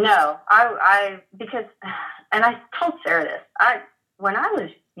 No, because, and I told Sarah this. When I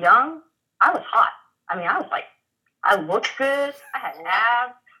was young, I was hot. I mean, I was like, I looked good. I had Love it.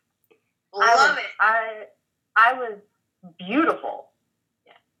 abs. I was, Love it. I was beautiful.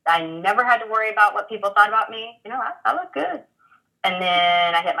 Yeah. I never had to worry about what people thought about me. I look good. And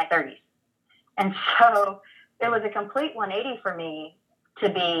then I hit my 30s. And so it was a complete 180 for me to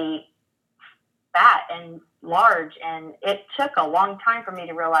be fat and large. And it took a long time for me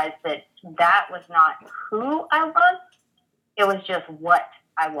to realize that that was not who I was. It was just what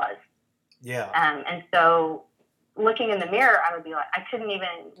I was. Yeah. And so looking in the mirror, I would be like, I couldn't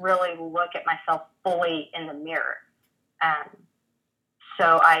even really look at myself fully in the mirror. Um,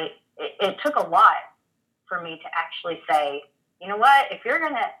 it took a lot for me to actually say, you know what, if you're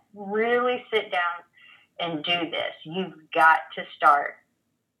going to really sit down and do this, you've got to start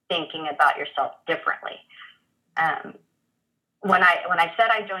thinking about yourself differently. Um, when I said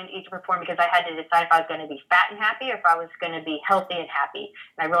I joined Eat to Perform because I had to decide if I was going to be fat and happy or if I was going to be healthy and happy,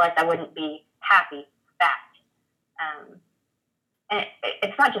 and I realized I wouldn't be happy fat. And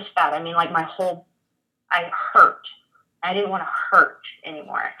it's not just fat. I mean, like I hurt. I didn't want to hurt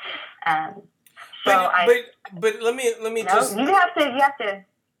anymore. Um, so But I, but let me no, just. you have to.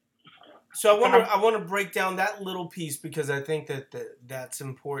 So Go ahead. I want to break down that little piece because I think that's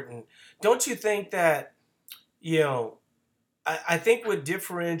important. Don't you think that, you know I think what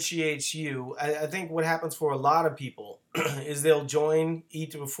differentiates you, I think what happens for a lot of people is they'll join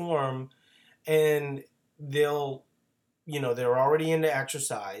Eat to Perform and they'll, they're already into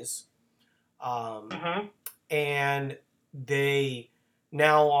exercise, um, Mm-hmm. and they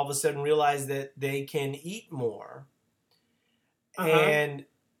now all of a sudden realize that they can eat more, Mm-hmm. and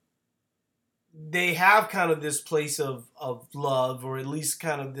they have kind of this place of love, or at least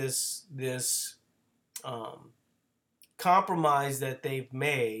kind of this um, compromise that they've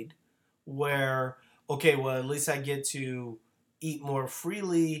made where, okay, well, at least I get to eat more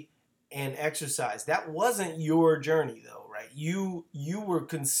freely and exercise. That wasn't your journey though, right? You were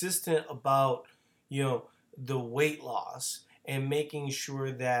consistent about, the weight loss and making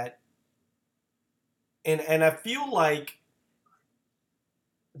sure that, and I feel like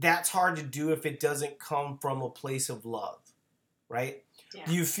that's hard to do if it doesn't come from a place of love, right? Yeah.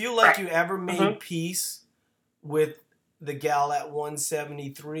 Do you feel like you ever made peace with the gal at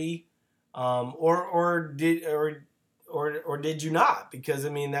 173, or did you not? Because I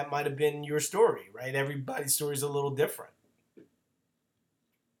mean, that might have been your story, right? Everybody's story is a little different.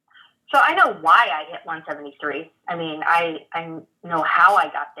 So I know why I hit 173. I mean, I know how I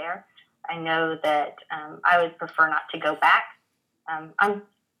got there. I know that I would prefer not to go back. I'm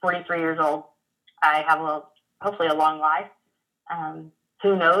 43 years old. I have hopefully a long life.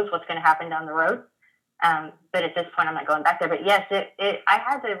 Who knows what's going to happen down the road? But at this point, I'm not going back there. But yes, I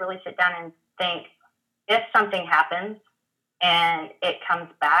had to really sit down and think, if something happens and it comes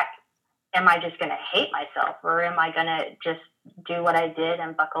back, am I just going to hate myself, or am I going to just do what I did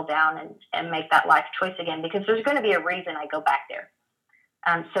and buckle down and make that life choice again? Because there's going to be a reason I go back there.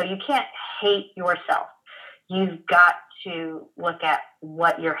 So you can't hate yourself. You've got to look at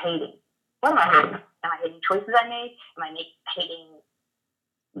what you're hating. What am I hating? Am I hating choices I made? Am I hating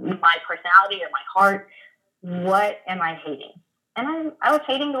my personality or my heart? What am I hating? And I was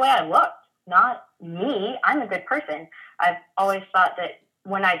hating the way I looked, not me. I'm a good person. I've always thought that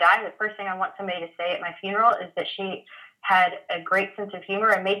when I die, the first thing I want somebody to say at my funeral is that she had a great sense of humor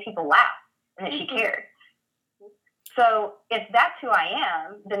and made people laugh, and that she cared. So if that's who I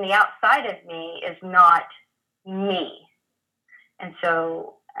am, then the outside of me is not me. And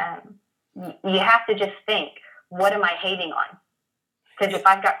so you have to just think, what am I hating on? Because if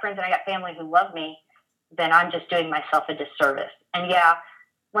I've got friends and I got family who love me, then I'm just doing myself a disservice. And yeah,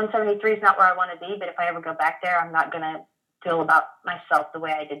 173 is not where I want to be, but if I ever go back there, I'm not going to feel about myself the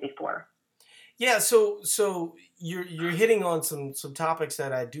way I did before. Yeah, so you're hitting on some topics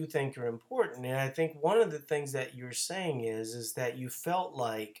that I do think are important, and I think one of the things that you're saying is that you felt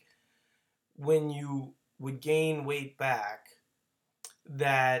like when you would gain weight back,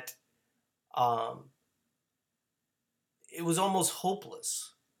 that it was almost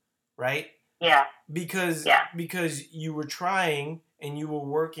hopeless, right? Yeah. Because you were trying and you were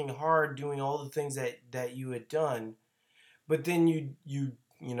working hard, doing all the things that you had done, but then you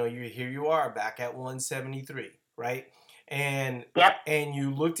here you are back at 173, right? And and you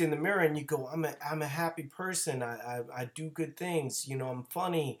looked in the mirror and you go, I'm a happy person. I do good things. I'm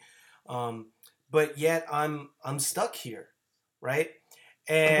funny, but yet I'm stuck here, right?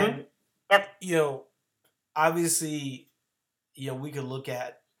 And obviously, we could look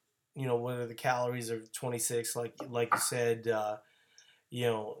at whether the calories are 26, like you said. The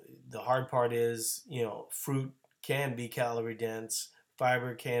hard part is fruit can be calorie dense.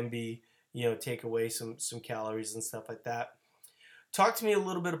 Fiber can be, take away some calories and stuff like that. Talk to me a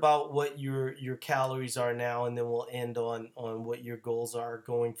little bit about what your calories are now, and then we'll end on what your goals are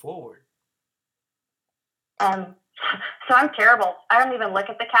going forward. So I'm terrible. I don't even look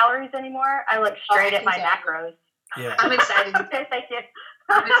at the calories anymore. I look straight at my macros. Yeah. I'm excited. Okay, thank you.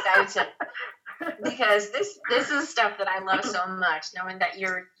 I'm excited because this is stuff that I love so much, knowing that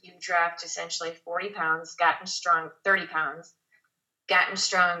you dropped essentially 40 pounds, gotten strong, 30 pounds, gotten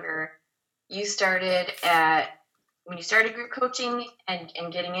stronger. You started when you started group coaching and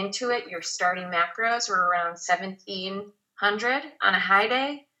getting into it, your starting macros were around 1,700 on a high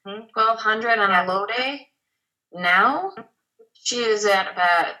day, 1,200 on a low day. Now she is at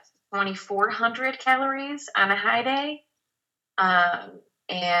about 2,400 calories on a high day.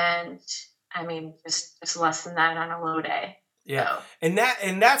 And I mean, just less than that on a low day. Yeah. So.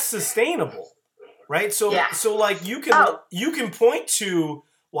 And that's sustainable, right? So, so like you can point to,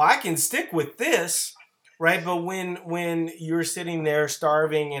 well, I can stick with this, right? But when you're sitting there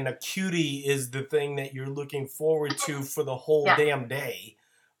starving and a cutie is the thing that you're looking forward to for the whole damn day,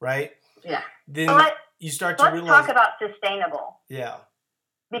 right? Yeah. Then you start to realize. Let's talk about sustainable. Yeah.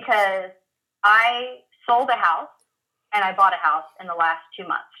 Because I sold a house and I bought a house in the last 2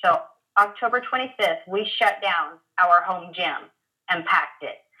 months. So October 25th, we shut down our home gym and packed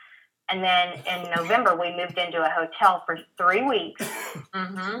it. And then in November, we moved into a hotel for 3 weeks.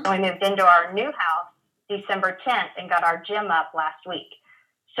 And we moved into our new house December 10th and got our gym up last week.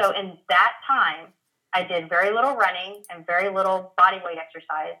 So in that time, I did very little running and very little body weight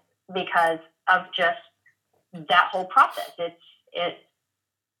exercise because of just that whole process.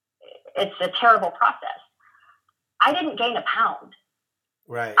 It's a terrible process. I didn't gain a pound.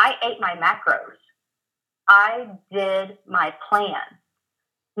 Right. I ate my macros. I did my plan.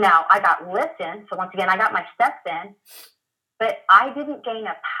 Now, I got lifts in, so once again, I got my steps in, but I didn't gain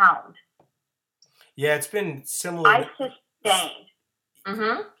a pound. Yeah, it's been similar. I sustained.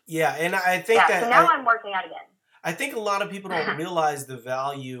 Yeah, and I think that... So now I'm working out again. I think a lot of people don't realize the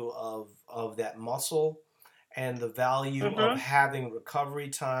value of that muscle and the value of having recovery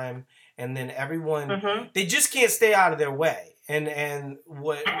time, and then everyone, they just can't stay out of their way. And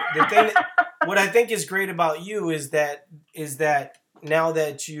the thing what I think is great about you is that now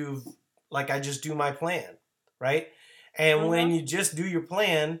that you've like I just do my plan, right? And when Mhm. you just do your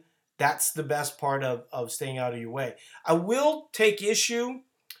plan, that's the best part of staying out of your way. I will take issue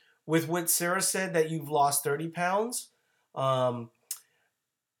with what Sarah said that you've lost 30 pounds. Um,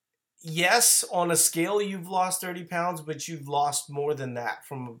 yes, on a scale you've lost 30 pounds, but you've lost more than that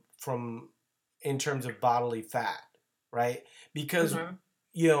from in terms of bodily fat, right? Because Mhm.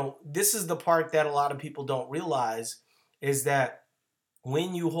 this is the part that a lot of people don't realize is that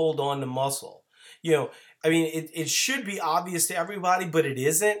when you hold on to muscle, you know, I mean, it should be obvious to everybody, but it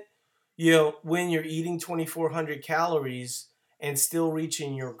isn't. When you're eating 2,400 calories and still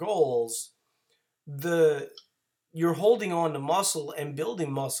reaching your goals, the you're holding on to muscle and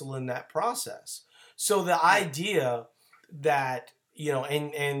building muscle in that process. So the Right. idea that,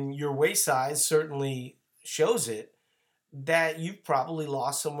 and your waist size certainly shows it, that you've probably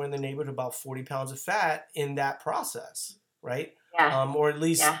lost somewhere in the neighborhood of about 40 pounds of fat in that process, right? Yeah. Or at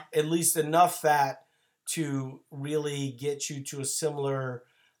least Yeah. enough fat to really get you to a similar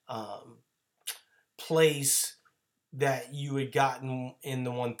um, place that you had gotten in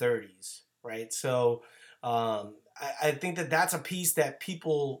the 130s, right? So I think that that's a piece that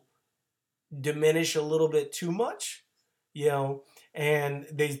people diminish a little bit too much, you know, and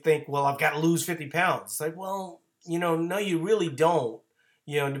they think, well, I've got to lose 50 pounds. It's like, well, no, you really don't,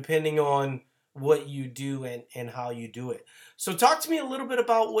 depending on what you do and how you do it. So talk to me a little bit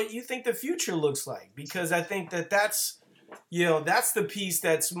about what you think the future looks like, because I think that that's the piece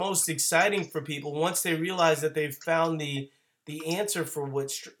that's most exciting for people once they realize that they've found the answer for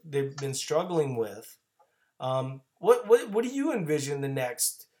what they've been struggling with. What do you envision the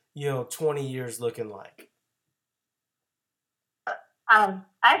next 20 years looking like? I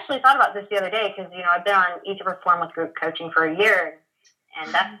actually thought about this the other day because I've been on Eat to Perform with group coaching for a year,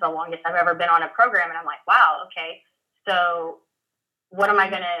 and that's the longest I've ever been on a program. And I'm like, wow, okay, so what am I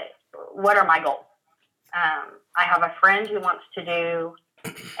gonna? What are my goals? I have a friend who wants to do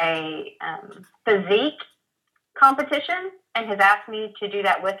a physique competition and has asked me to do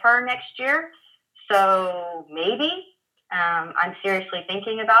that with her next year. So maybe I'm seriously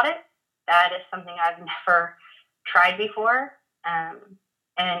thinking about it. That is something I've never tried before. Um,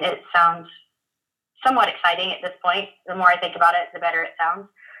 and it sounds somewhat exciting at this point. The more I think about it, the better it sounds.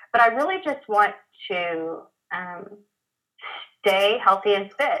 But I really just want to stay healthy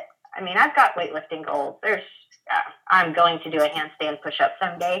and fit. I mean, I've got weightlifting goals. I'm going to do a handstand push-up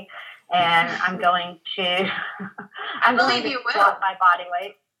someday, and I'm going to, I believe you will. Squat my body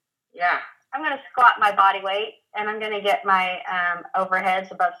weight. Yeah. I'm going to squat my body weight, and I'm going to get my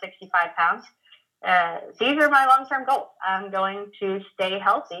overheads above 65 pounds. These are my long-term goals. I'm going to stay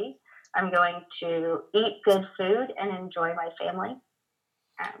healthy. I'm going to eat good food and enjoy my family.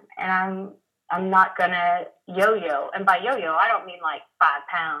 And I'm not going to yo-yo. And by yo-yo, I don't mean like 5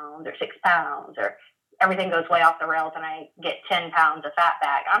 pounds or 6 pounds or everything goes way off the rails and I get 10 pounds of fat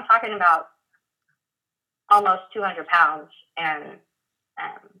back. I'm talking about almost 200 pounds. And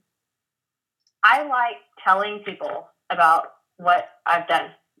I like telling people about what I've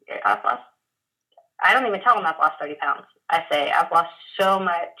done. I don't even tell them I've lost 30 pounds. I say I've lost so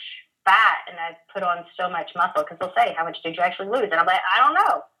much fat and I've put on so much muscle, because they'll say, how much did you actually lose? And I'm like, I don't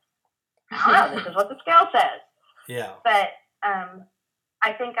know. This is what the scale says. Yeah. But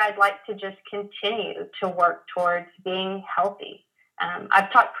I think I'd like to just continue to work towards being healthy.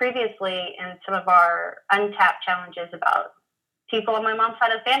 I've talked previously in some of our untapped challenges about people on my mom's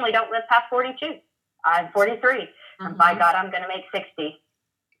side of the family don't live past 42. I'm 43. And by God, I'm going to make 60.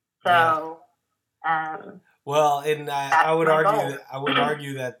 So, well, and I would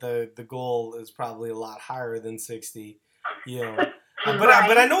argue that the goal is probably a lot higher than 60. But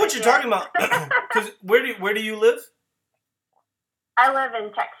I know what you're talking about. Because where do you live? I live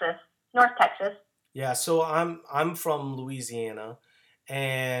in Texas, North Texas. Yeah, so I'm from Louisiana,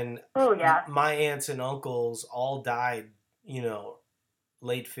 and my aunts and uncles all died,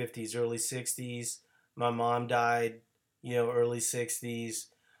 late 50s, early 60s. My mom died, early 60s.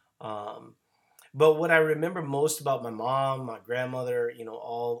 But what I remember most about my mom, my grandmother,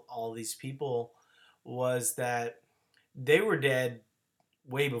 all these people, was that they were dead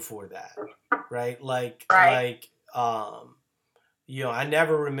way before that, right? I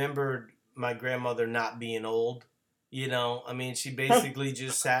never remembered my grandmother not being old. I mean, she basically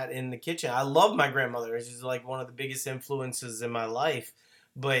just sat in the kitchen. I love my grandmother. She's like one of the biggest influences in my life.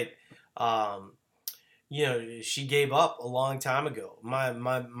 But, she gave up a long time ago.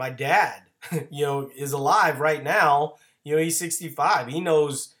 My dad, is alive right now. He's 65. He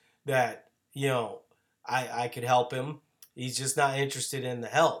knows that, I could help him. He's just not interested in the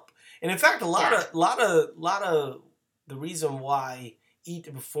help. And in fact, Yeah. a lot of the reason why Eat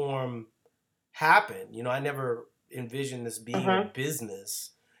to Perform happened, I never envisioned this being a Mm-hmm.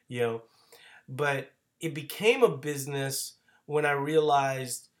 business, you know, but it became a business when I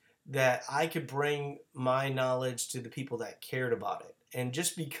realized that I could bring my knowledge to the people that cared about it. And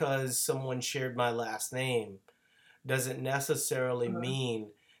just because someone shared my last name doesn't necessarily Mm-hmm.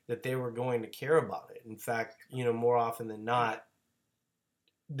 mean that they were going to care about it. In fact, more often than not,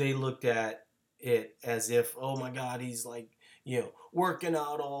 they looked at it as if, oh my God, he's like, working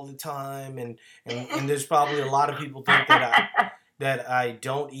out all the time, and there's probably a lot of people think that I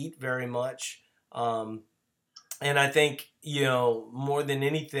don't eat very much, and I think more than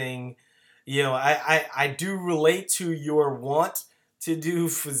anything, I do relate to your want to do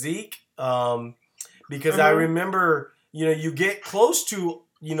physique, because I Mm-hmm. remember you get close to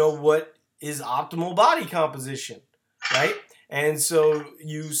what is optimal body composition, right? And so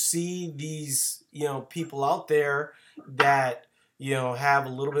you see these people out there that have a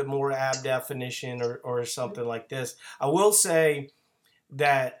little bit more ab definition or something like this. I will say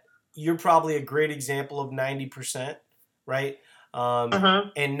that you're probably a great example of 90%, right? Mm-hmm.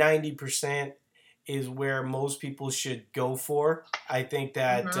 And 90% is where most people should go for. I think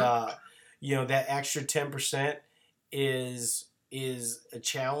that Mm-hmm. that extra 10% is a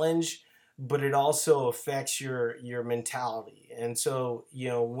challenge, but it also affects your mentality. And so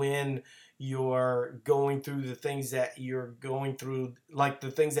when you're going through the things that you're going through, like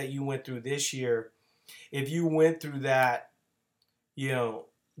the things that you went through this year, if you went through that, you know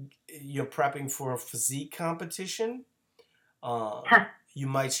you're prepping for a physique competition, you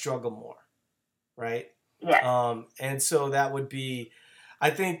might struggle more, right? Yes. And so that would be, I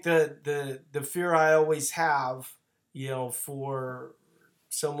think the fear I always have, for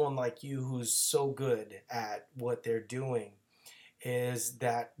someone like you who's so good at what they're doing, is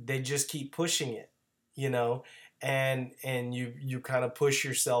that they just keep pushing it, you know, and you kind of push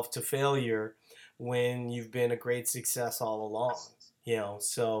yourself to failure when you've been a great success all along,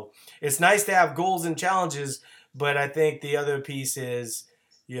 So it's nice to have goals and challenges, but I think the other piece is,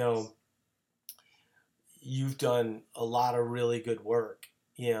 you know, you've done a lot of really good work,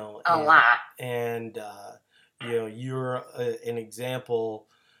 A lot. you're an example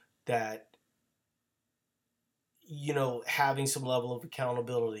that having some level of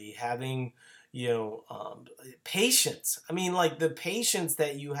accountability, having, patience. I mean, like the patience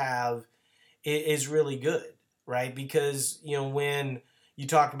that you have is really good, right? Because, when you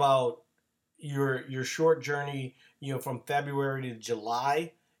talk about your short journey, from February to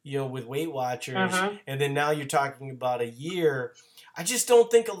July, with Weight Watchers, Mm-hmm. and then now you're talking about a year, I just don't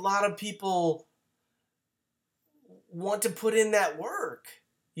think a lot of people want to put in that work,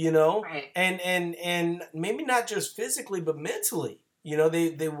 Right. and maybe not just physically but mentally.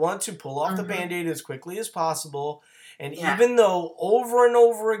 They want to pull off the Mm-hmm. band-aid as quickly as possible, and Yeah. even though over and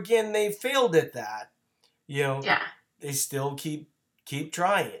over again they failed at that, Yeah. they still keep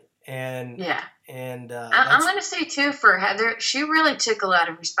trying, and Yeah. I'm that's going to say too, for Heather, she really took a lot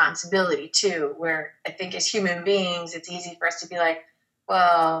of responsibility too. Where I think as human beings, it's easy for us to be like,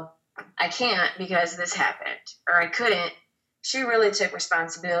 "Well, I can't because this happened," or "I couldn't." She really took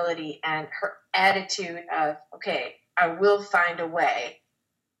responsibility, and her attitude of "Okay, I will find a way"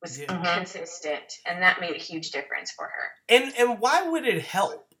 was yeah. Mm-hmm. consistent, and that made a huge difference for her. And why would it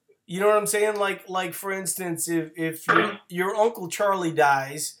help? You know what I'm saying? Like for instance, if your Uncle Charlie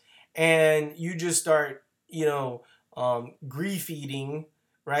dies and you just start, grief eating,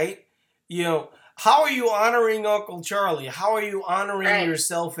 right? How are you honoring Uncle Charlie? How are you honoring Right.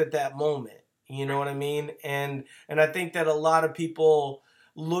 yourself at that moment? You know what I mean? And I think that a lot of people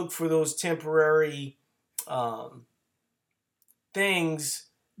look for those temporary um, things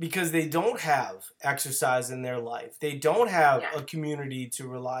because they don't have exercise in their life. They don't have Yeah. a community to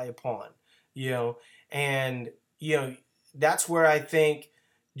rely upon, you know, and that's where I think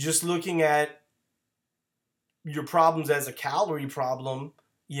just looking at your problems as a calorie problem,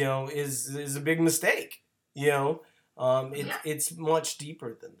 is a big mistake. Yeah. It's much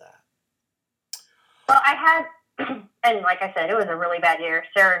deeper than that. Well, I had, and like I said, it was a really bad year.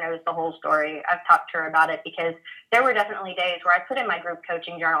 Sarah knows the whole story. I've talked to her about it because there were definitely days where I put in my group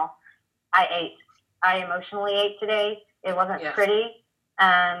coaching journal, I ate. I emotionally ate today. It wasn't Yeah. pretty,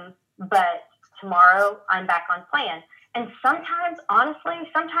 but tomorrow I'm back on plan. And sometimes, honestly,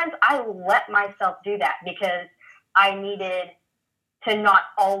 sometimes I let myself do that because I needed to not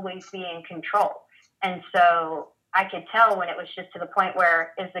always be in control. And so I could tell when it was just to the point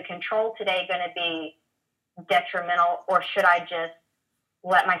where, is the control today going to be detrimental, or should I just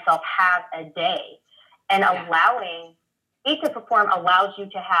let myself have a day? And Yeah. allowing Eat to Perform allows you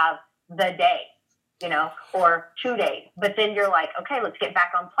to have the day, or 2 days. But then you're like, okay, let's get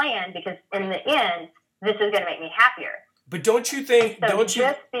back on plan, because in the end, this is going to make me happier. But don't you think? So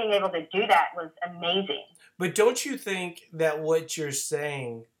just being able to do that was amazing. But don't you think that what you're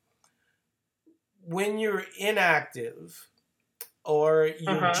saying, when you're inactive, or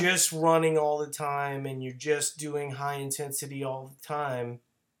you're just running all the time and you're just doing high intensity all the time,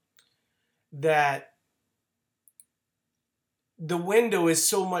 that the window is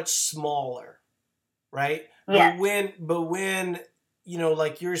so much smaller, right? Yes. But when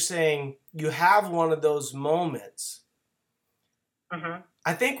like you're saying, you have one of those moments.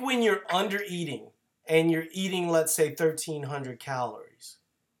 I think when you're under eating and you're eating, let's say, 1,300 calories,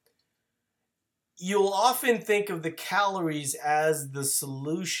 you'll often think of the calories as the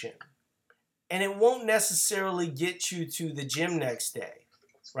solution, and it won't necessarily get you to the gym next day,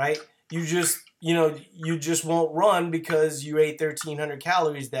 right? You just won't run because you ate 1,300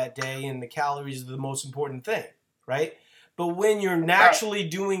 calories that day, and the calories are the most important thing, right? But when you're naturally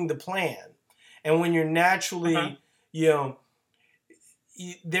doing the plan, and when you're naturally,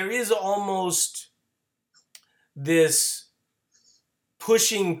 there is almost this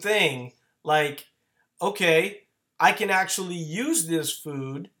pushing thing, like, okay, I can actually use this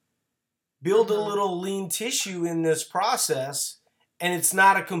food, build a little lean tissue in this process, and it's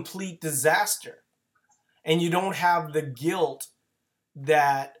not a complete disaster. And you don't have the guilt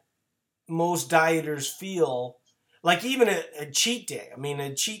that most dieters feel, like even a cheat day. I mean,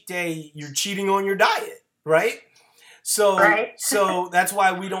 a cheat day, you're cheating on your diet, right? So that's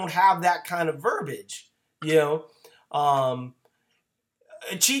why we don't have that kind of verbiage,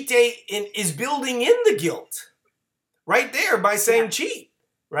 a cheat day is building in the guilt right there by saying cheat,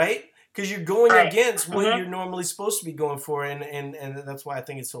 right? Because you're going against what you're normally supposed to be going for, and that's why I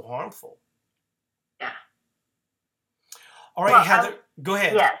think it's so harmful. Yeah. All right, Heather, go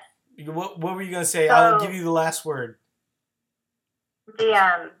ahead. Yes. What were you going to say? I'll give you the last word.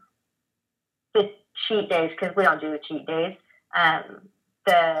 The cheat days, because we don't do the cheat days.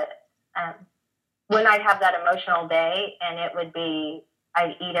 When I'd have that emotional day, and it would be,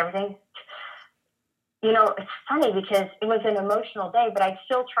 I'd eat everything. It's funny because it was an emotional day, but I'd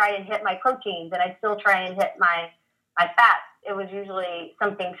still try and hit my proteins, and I'd still try and hit my fats. It was usually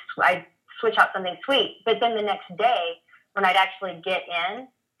something, I'd switch out something sweet. But then the next day, when I'd actually get in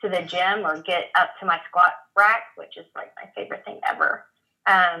to the gym or get up to my squat rack, which is like my favorite thing ever,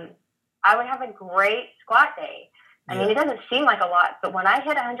 I would have a great squat day. I mean, it doesn't seem like a lot, but when I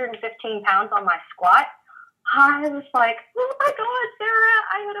hit 115 pounds on my squat, I was like, oh my God, Sarah,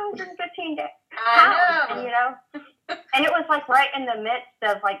 I hit 115 pounds. And it was like right in the midst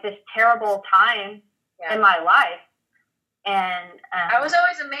of like this terrible time in my life. And I was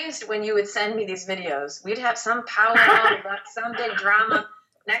always amazed when you would send me these videos. We'd have some power on about some big drama.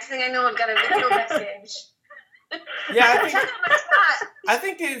 Next thing I know, I've got a video message. Yeah, I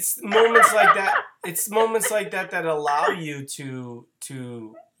think it's moments like that. It's moments like that that allow you to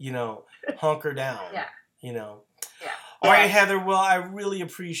hunker down. Yeah. Yeah. All right, Heather. Well, I really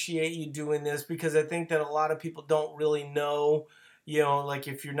appreciate you doing this, because I think that a lot of people don't really know, like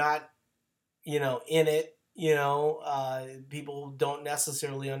if you're not, in it, people don't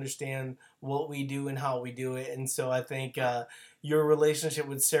necessarily understand what we do and how we do it. And so I think your relationship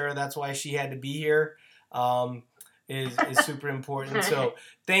with Sarah, that's why she had to be here, is super important. So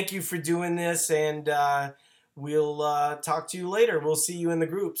thank you for doing this, and we'll talk to you later. We'll see you in the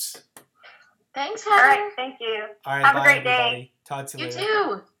groups. Thanks, Heather. All right, thank you. All right, have bye, a great everybody. day. Talk to you later. You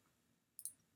too.